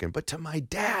without drinking. But to my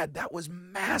dad, that was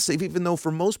massive, even though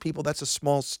for most people, that's a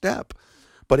small step.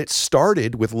 But it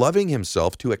started with loving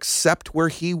himself to accept where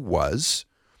he was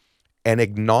and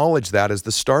acknowledge that as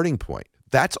the starting point.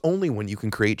 That's only when you can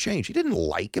create change. He didn't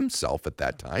like himself at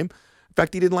that time. In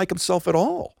fact, he didn't like himself at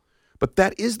all. But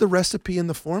that is the recipe and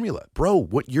the formula. Bro,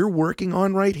 what you're working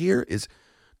on right here is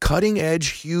cutting edge,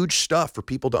 huge stuff for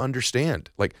people to understand.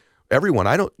 Like everyone,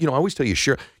 I always tell you,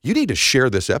 you need to share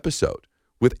this episode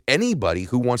with anybody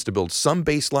who wants to build some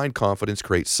baseline confidence,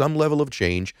 create some level of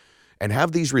change, and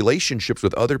have these relationships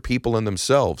with other people and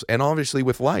themselves, and obviously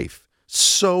with life.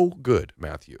 So good,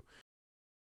 Matthew.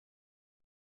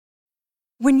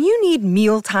 When you need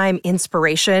mealtime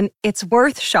inspiration, it's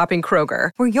worth shopping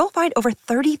Kroger, where you'll find over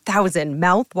 30,000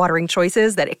 mouth-watering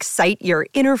choices that excite your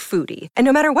inner foodie. And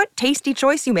no matter what tasty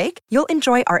choice you make, you'll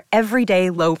enjoy our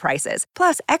everyday low prices,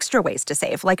 plus extra ways to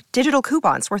save, like digital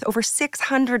coupons worth over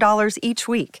 $600 each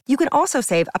week. You can also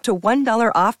save up to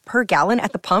 $1 off per gallon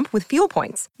at the pump with fuel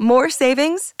points. More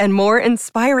savings and more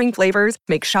inspiring flavors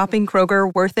make shopping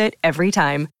Kroger worth it every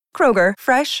time. Kroger,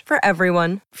 fresh for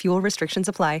everyone. Fuel restrictions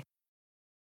apply.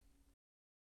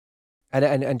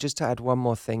 And just to add one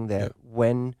more thing there,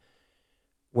 when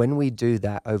we do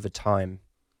that over time,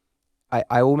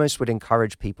 I almost would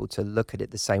encourage people to look at it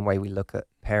the same way we look at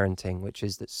parenting, which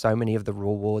is that so many of the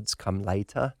rewards come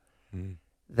later.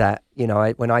 That, you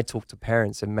know, when I talk to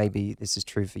parents, and maybe this is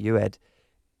true for you, Ed,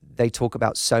 they talk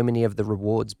about so many of the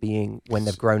rewards being when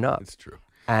they've grown up. It's true.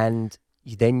 And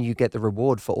then you get the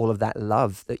reward for all of that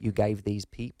love that you gave these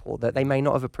people that they may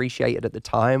not have appreciated at the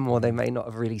time, or they may not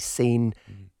have really seen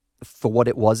for what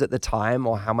it was at the time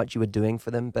or how much you were doing for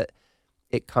them, but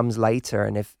it comes later.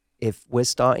 And if we're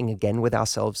starting again with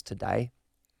ourselves today,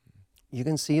 you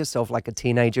can see yourself like a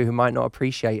teenager who might not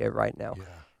appreciate it right now,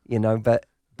 you know, but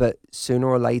sooner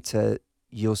or later,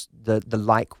 the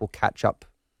like will catch up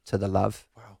to the love.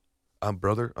 Wow.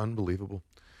 Brother, unbelievable.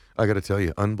 I got to tell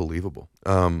you, unbelievable.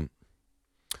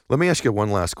 Let me ask you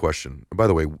one last question. By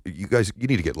the way, you guys, you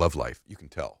need to get Love Life. You can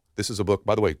tell. This is a book,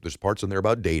 by the way, there's parts in there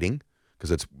about dating, because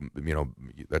it's, you know,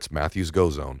 that's Matthew's go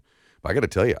zone. But I got to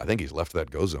tell you, I think he's left that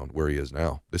go zone where he is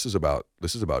now. This is about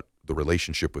the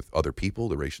relationship with other people,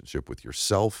 the relationship with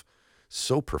yourself.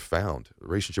 So profound. The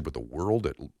relationship with the world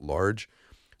at large.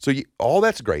 So all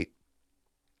that's great.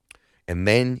 And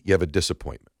then you have a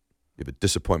disappointment. You have a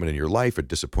disappointment in your life, a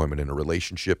disappointment in a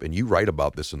relationship. And you write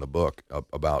about this in the book,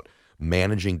 about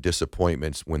managing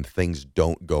disappointments when things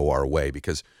don't go our way.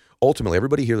 Because ultimately,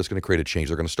 everybody here that's going to create a change,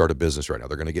 they're going to start a business right now.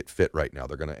 They're going to get fit right now.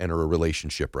 They're going to enter a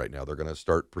relationship right now. They're going to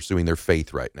start pursuing their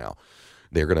faith right now.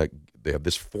 They have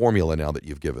this formula now that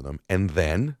you've given them. And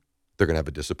then they're going to have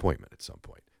a disappointment at some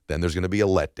point. Then there's going to be a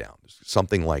letdown,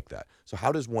 something like that. So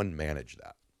how does one manage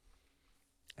that?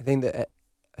 I think that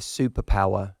a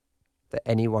superpower that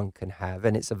anyone can have,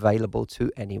 and it's available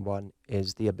to anyone,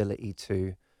 is the ability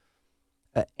to,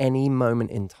 at any moment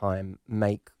in time,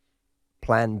 make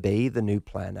plan B the new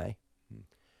plan A.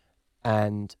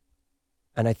 And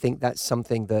I think that's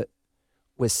something that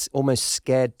we're almost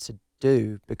scared to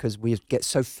do, because we get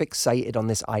so fixated on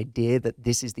this idea that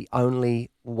this is the only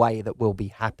way that we'll be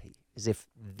happy, is if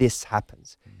this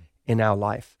happens in our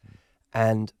life.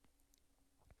 And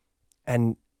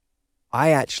I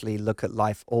actually look at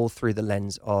life all through the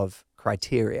lens of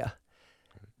criteria,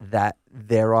 that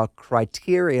there are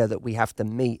criteria that we have to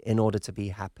meet in order to be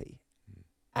happy.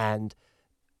 And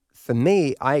for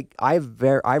me, I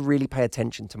really pay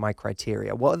attention to my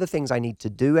criteria. What are the things I need to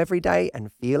do every day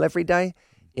and feel every day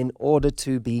in order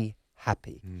to be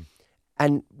happy?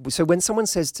 And so when someone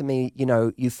says to me, you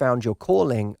know, you found your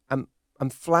calling, I'm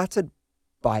flattered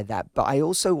by that. But I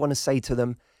also want to say to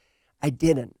them, I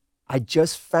didn't. I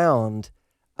just found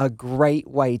a great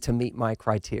way to meet my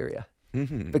criteria.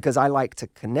 Because I like to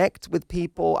connect with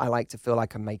people. I like to feel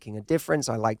like I'm making a difference.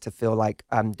 I like to feel like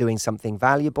I'm doing something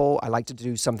valuable. I like to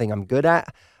do something I'm good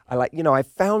at. I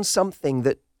found something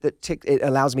that it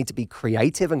allows me to be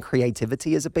creative, and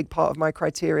creativity is a big part of my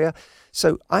criteria.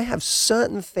 So I have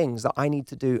certain things that I need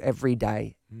to do every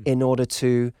day in order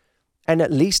to, and at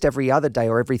least every other day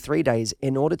or every 3 days,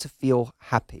 in order to feel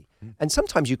happy. And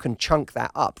sometimes you can chunk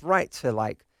that up right to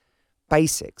like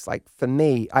basics. Like for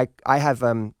me, I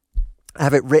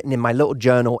have it written in my little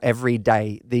journal every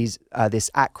day, this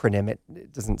acronym.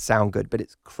 It doesn't sound good, but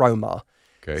it's CROWMA.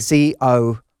 Okay.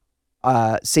 CROWMA.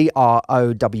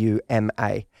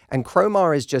 And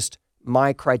CROWMA is just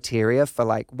my criteria for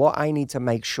like what I need to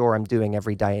make sure I'm doing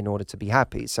every day in order to be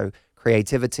happy. So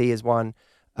creativity is one,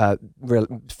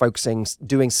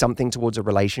 doing something towards a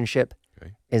relationship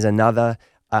is another,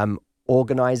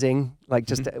 organizing, like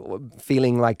just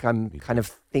feeling like I'm kind of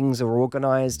things are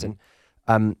organized, and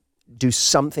do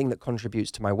something that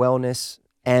contributes to my wellness.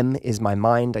 M is my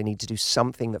mind. I need to do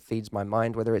something that feeds my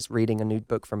mind, whether it's reading a new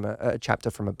book from a chapter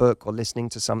from a book, or listening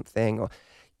to something, or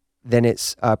then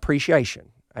it's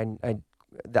appreciation.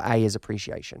 The A is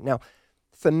appreciation. Now,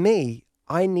 for me,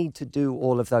 I need to do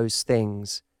all of those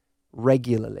things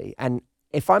regularly. And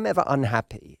if I'm ever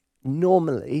unhappy,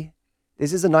 normally,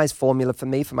 this is a nice formula for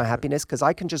me for my happiness, because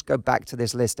I can just go back to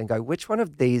this list and go, which one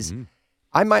of these,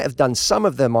 I might have done some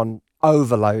of them on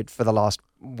overload for the last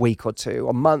week or two,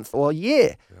 or month or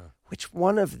year. Which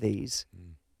one of these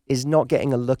is not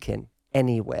getting a look in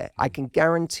anywhere? I can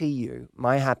guarantee you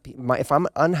if I'm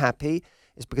unhappy,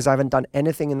 It's because I haven't done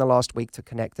anything in the last week to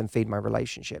connect and feed my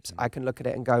relationships. I can look at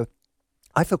it and go,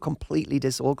 I feel completely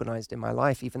disorganized in my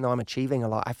life, even though I'm achieving a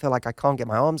lot. I feel like I can't get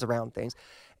my arms around things.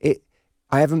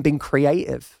 I haven't been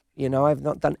creative. I've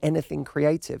not done anything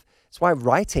creative. That's why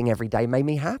writing every day made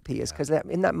me happy, is because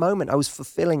in that moment I was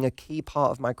fulfilling a key part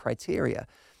of my criteria.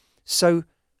 So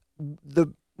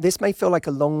this may feel like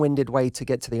a long-winded way to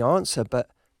get to the answer, but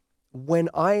when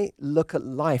I look at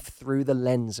life through the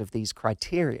lens of these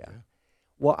criteria,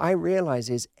 what I realize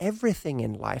is everything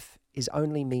in life is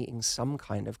only meeting some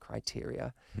kind of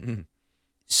criteria. Mm.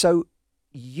 So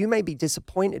you may be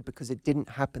disappointed because it didn't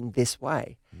happen this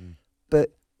way, but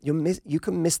you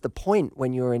can miss the point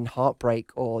when you're in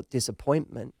heartbreak or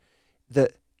disappointment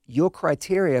that your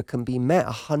criteria can be met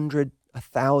 100,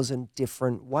 1,000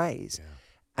 different ways.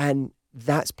 Yeah. And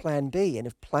that's plan B. And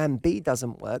if plan B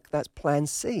doesn't work, that's plan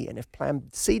C. And if plan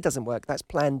C doesn't work, that's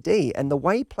plan D. And the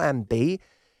way plan B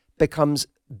becomes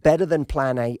better than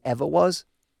plan A ever was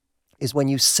is when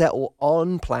you settle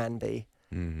on plan B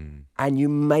and you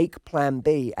make plan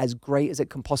B as great as it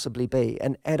can possibly be.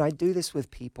 And Ed, I do this with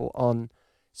people on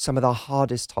some of the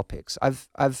hardest topics. I've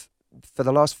for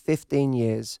the last 15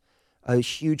 years, a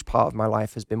huge part of my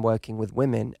life has been working with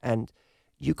women, and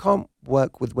you can't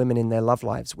work with women in their love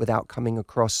lives without coming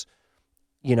across,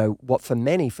 what for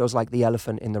many feels like the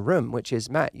elephant in the room, which is,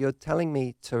 Matt, you're telling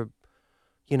me to,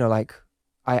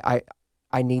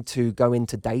 I need to go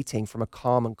into dating from a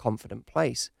calm and confident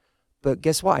place. But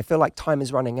guess what? I feel like time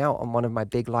is running out on one of my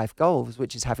big life goals,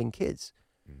 which is having kids.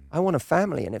 I want a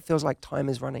family, and it feels like time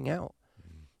is running out.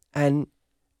 And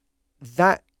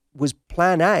that was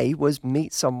plan A, was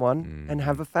meet someone and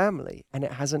have a family, and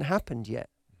it hasn't happened yet.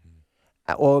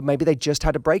 Or maybe they just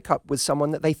had a breakup with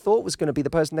someone that they thought was going to be the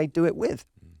person they'd do it with.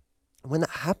 When that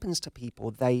happens to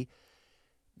people, they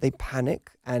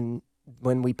panic, and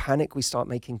when we panic, we start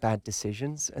making bad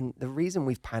decisions. And the reason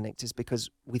we've panicked is because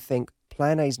we think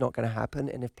plan A is not going to happen,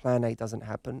 and if plan A doesn't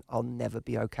happen, I'll never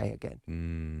be okay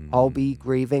again. I'll be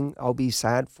grieving, I'll be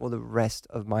sad for the rest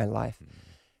of my life.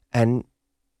 And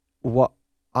what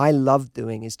I love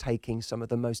doing is taking some of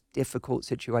the most difficult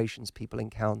situations people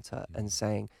encounter and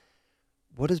saying,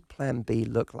 what does plan B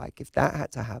look like? If that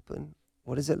had to happen,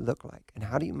 what does it look like? And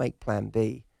how do you make plan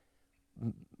B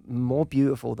more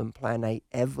beautiful than plan A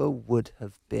ever would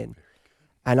have been?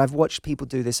 And I've watched people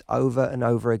do this over and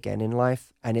over again in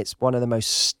life, and it's one of the most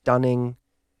stunning,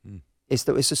 it's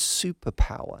a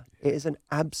superpower. It is an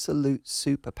absolute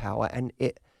superpower, and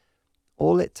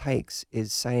all it takes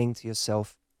is saying to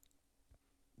yourself,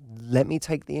 let me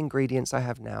take the ingredients I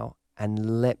have now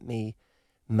and let me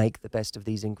make the best of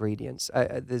these ingredients.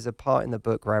 There's a part in the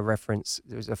book where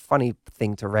there's a funny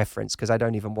thing to reference because I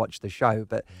don't even watch the show,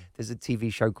 but there's a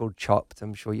TV show called Chopped.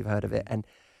 I'm sure you've heard of it. And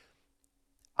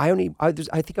I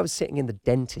think I was sitting in the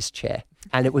dentist chair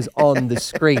and it was on the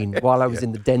screen while I was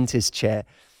in the dentist chair.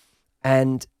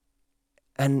 And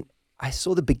I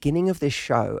saw the beginning of this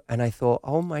show and I thought,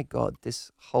 oh my God,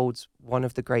 this holds one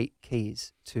of the great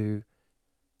keys to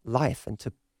life and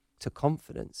to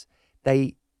confidence.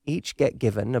 They each get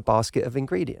given a basket of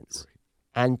ingredients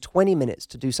and 20 minutes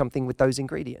to do something with those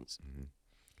ingredients.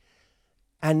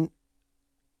 And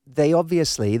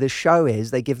the show is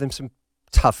they give them some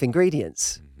tough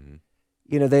ingredients.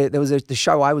 There was the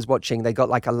show I was watching, they got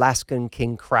like Alaskan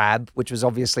king crab, which was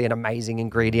obviously an amazing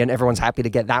ingredient. Everyone's happy to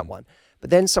get that one. But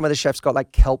then some of the chefs got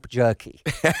like kelp jerky.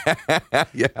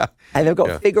 Yeah. And they've got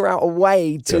to figure out a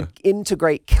way to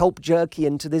integrate kelp jerky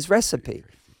into this recipe.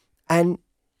 And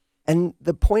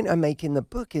the point I make in the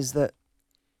book is that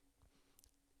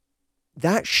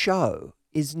show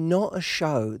is not a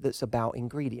show that's about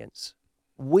ingredients.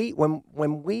 When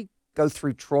we go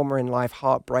through trauma in life,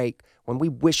 heartbreak, when we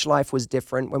wish life was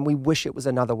different, when we wish it was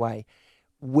another way,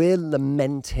 we're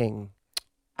lamenting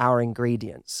our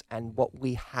ingredients and what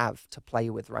we have to play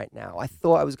with right now. I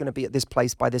thought I was going to be at this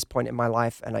place by this point in my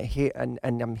life, and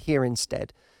I'm here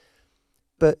instead.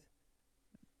 But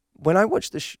when I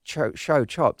watched the show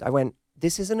Chopped, I went,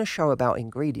 this isn't a show about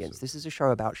ingredients. This is a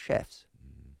show about chefs.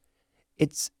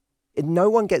 No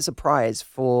one gets a prize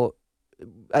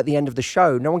at the end of the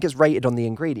show. No one gets rated on the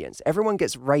ingredients. Everyone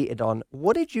gets rated on,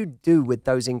 what did you do with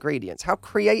those ingredients? How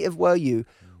creative were you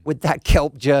with that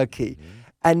kelp jerky?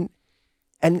 And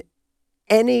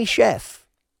any chef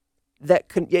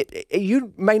that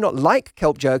you may not like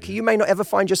kelp jerky. You may not ever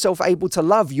find yourself able to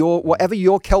love whatever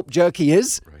your kelp jerky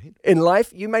is in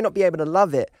life. You may not be able to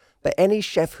love it, but any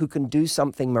chef who can do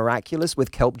something miraculous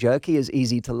with kelp jerky is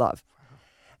easy to love.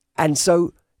 And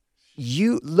so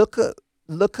you look at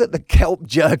the kelp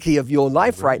jerky of your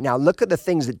life right now. Look at the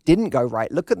things that didn't go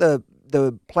right. Look at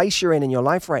the place you're in your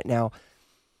life right now.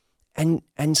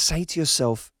 and say to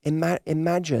yourself,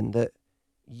 imagine that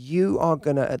you are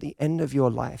going to, at the end of your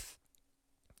life,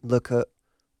 look at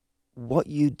what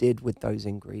you did with those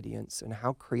ingredients and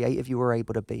how creative you were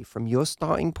able to be from your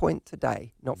starting point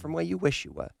today, not from where you wish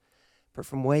you were, but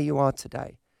from where you are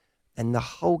today. And the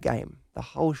whole game, the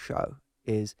whole show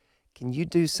is, can you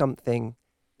do something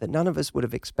that none of us would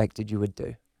have expected you would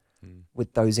do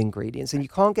with those ingredients? And you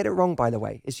can't get it wrong, by the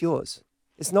way. It's yours.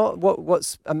 It's not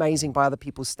what's amazing by other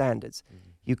people's standards.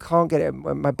 You can't get it.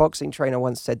 My boxing trainer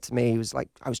once said to me, he was like,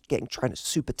 I was trying to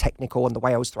super technical on the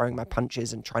way I was throwing my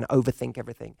punches and trying to overthink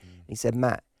everything. He said,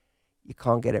 Matt, you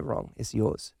can't get it wrong. It's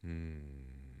yours.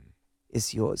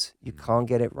 It's yours. You can't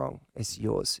get it wrong. It's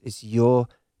yours. It's your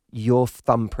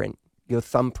thumbprint. Your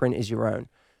thumbprint is your own.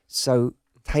 So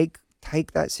take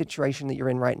that situation that you're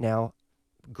in right now,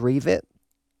 grieve it,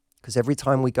 because every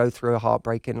time we go through a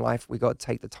heartbreak in life, we got to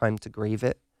take the time to grieve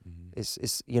it.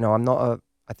 It's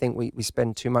I think we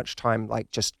spend too much time like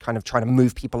just kind of trying to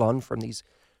move people on from these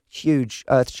huge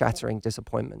earth-shattering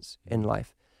disappointments in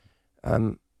life.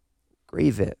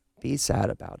 Grieve it. Be sad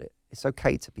about it. It's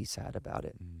okay to be sad about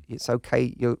it. It's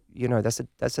okay.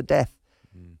 That's a death.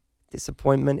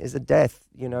 Disappointment is a death.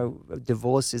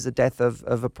 Divorce is a death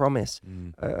of a promise.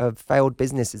 A failed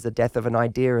business is the death of an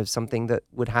idea of something that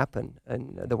would happen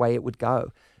and the way it would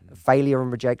go. Failure and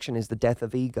rejection is the death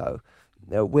of ego.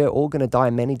 We're all going to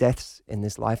die many deaths in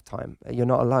this lifetime. You're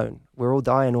not alone. We're all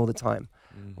dying all the time.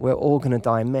 We're all going to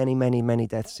die many, many, many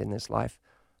deaths in this life.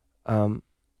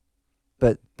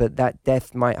 But that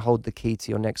death might hold the key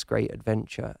to your next great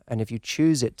adventure. And if you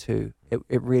choose it to,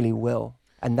 it really will.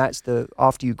 And that's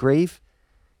after you grieve,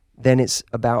 then it's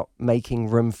about making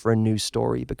room for a new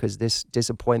story, because this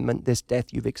disappointment, this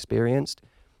death you've experienced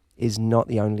is not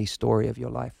the only story of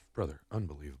your life. Brother,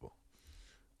 unbelievable.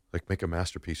 Like, make a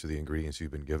masterpiece of the ingredients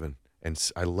you've been given.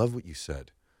 And I love what you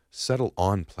said. Settle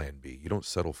on plan B. You don't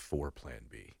settle for plan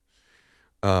B.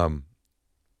 I'm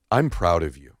proud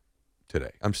of you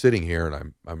today. I'm sitting here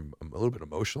and I'm a little bit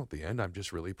emotional at the end. I'm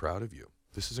just really proud of you.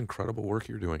 This is incredible work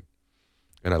you're doing.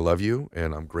 And I love you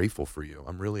and I'm grateful for you.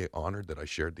 I'm really honored that I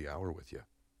shared the hour with you.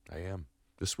 I am.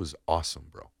 This was awesome,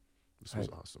 bro. This was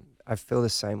awesome. I feel the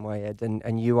same way, Ed.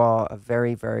 And you are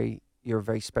you're a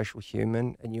very special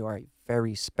human, and you are a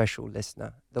very special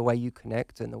listener. The way you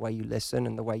connect and the way you listen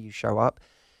and the way you show up.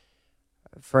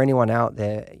 For anyone out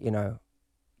there, you know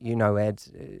Ed,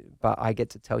 but I get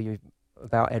to tell you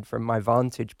about Ed from my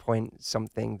vantage point,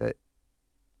 something that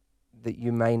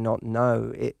you may not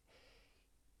know.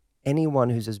 Anyone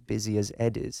who's as busy as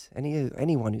Ed is,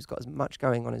 anyone who's got as much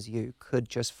going on as you could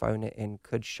just phone it in,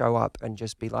 could show up and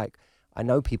just be like, I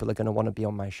know people are going to want to be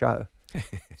on my show.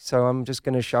 So I'm just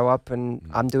going to show up and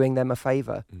I'm doing them a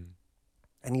favor.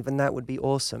 And even that would be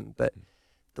awesome. But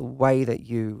the way that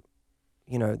the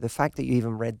fact that you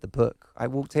even read the book, I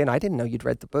walked in, I didn't know you'd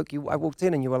read the book. I walked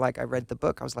in and you were like, I read the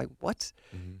book. I was like, what?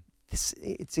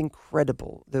 It's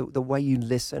incredible. The way you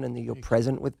listen and that you're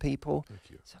present with people. Thank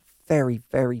you. It's a very,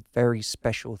 very, very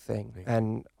special thing.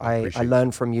 And I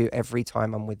learn from you every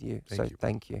time I'm with you.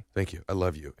 Thank you. Thank you. I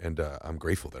love you. And I'm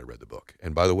grateful that I read the book.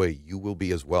 And by the way, you will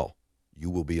be as well. You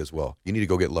will be as well. You need to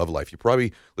go get Love Life. You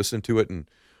probably listen to it and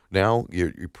now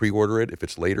you pre-order it. If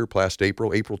it's later, past April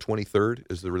 23rd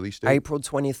is the release date? April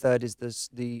 23rd is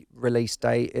the release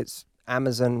date. It's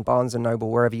Amazon, Barnes & Noble,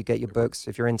 wherever you get your books.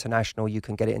 If you're international, you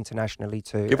can get it internationally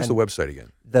too. Give us the website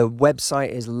again. The website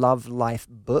is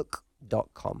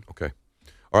lovelifebook.com. Okay.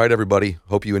 All right, everybody.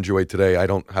 Hope you enjoyed today. I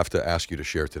don't have to ask you to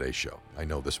share today's show. I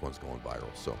know this one's going viral.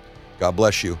 So God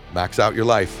bless you. Max out your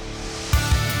life.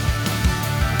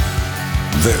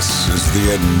 This is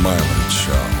the Ed Milan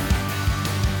Show.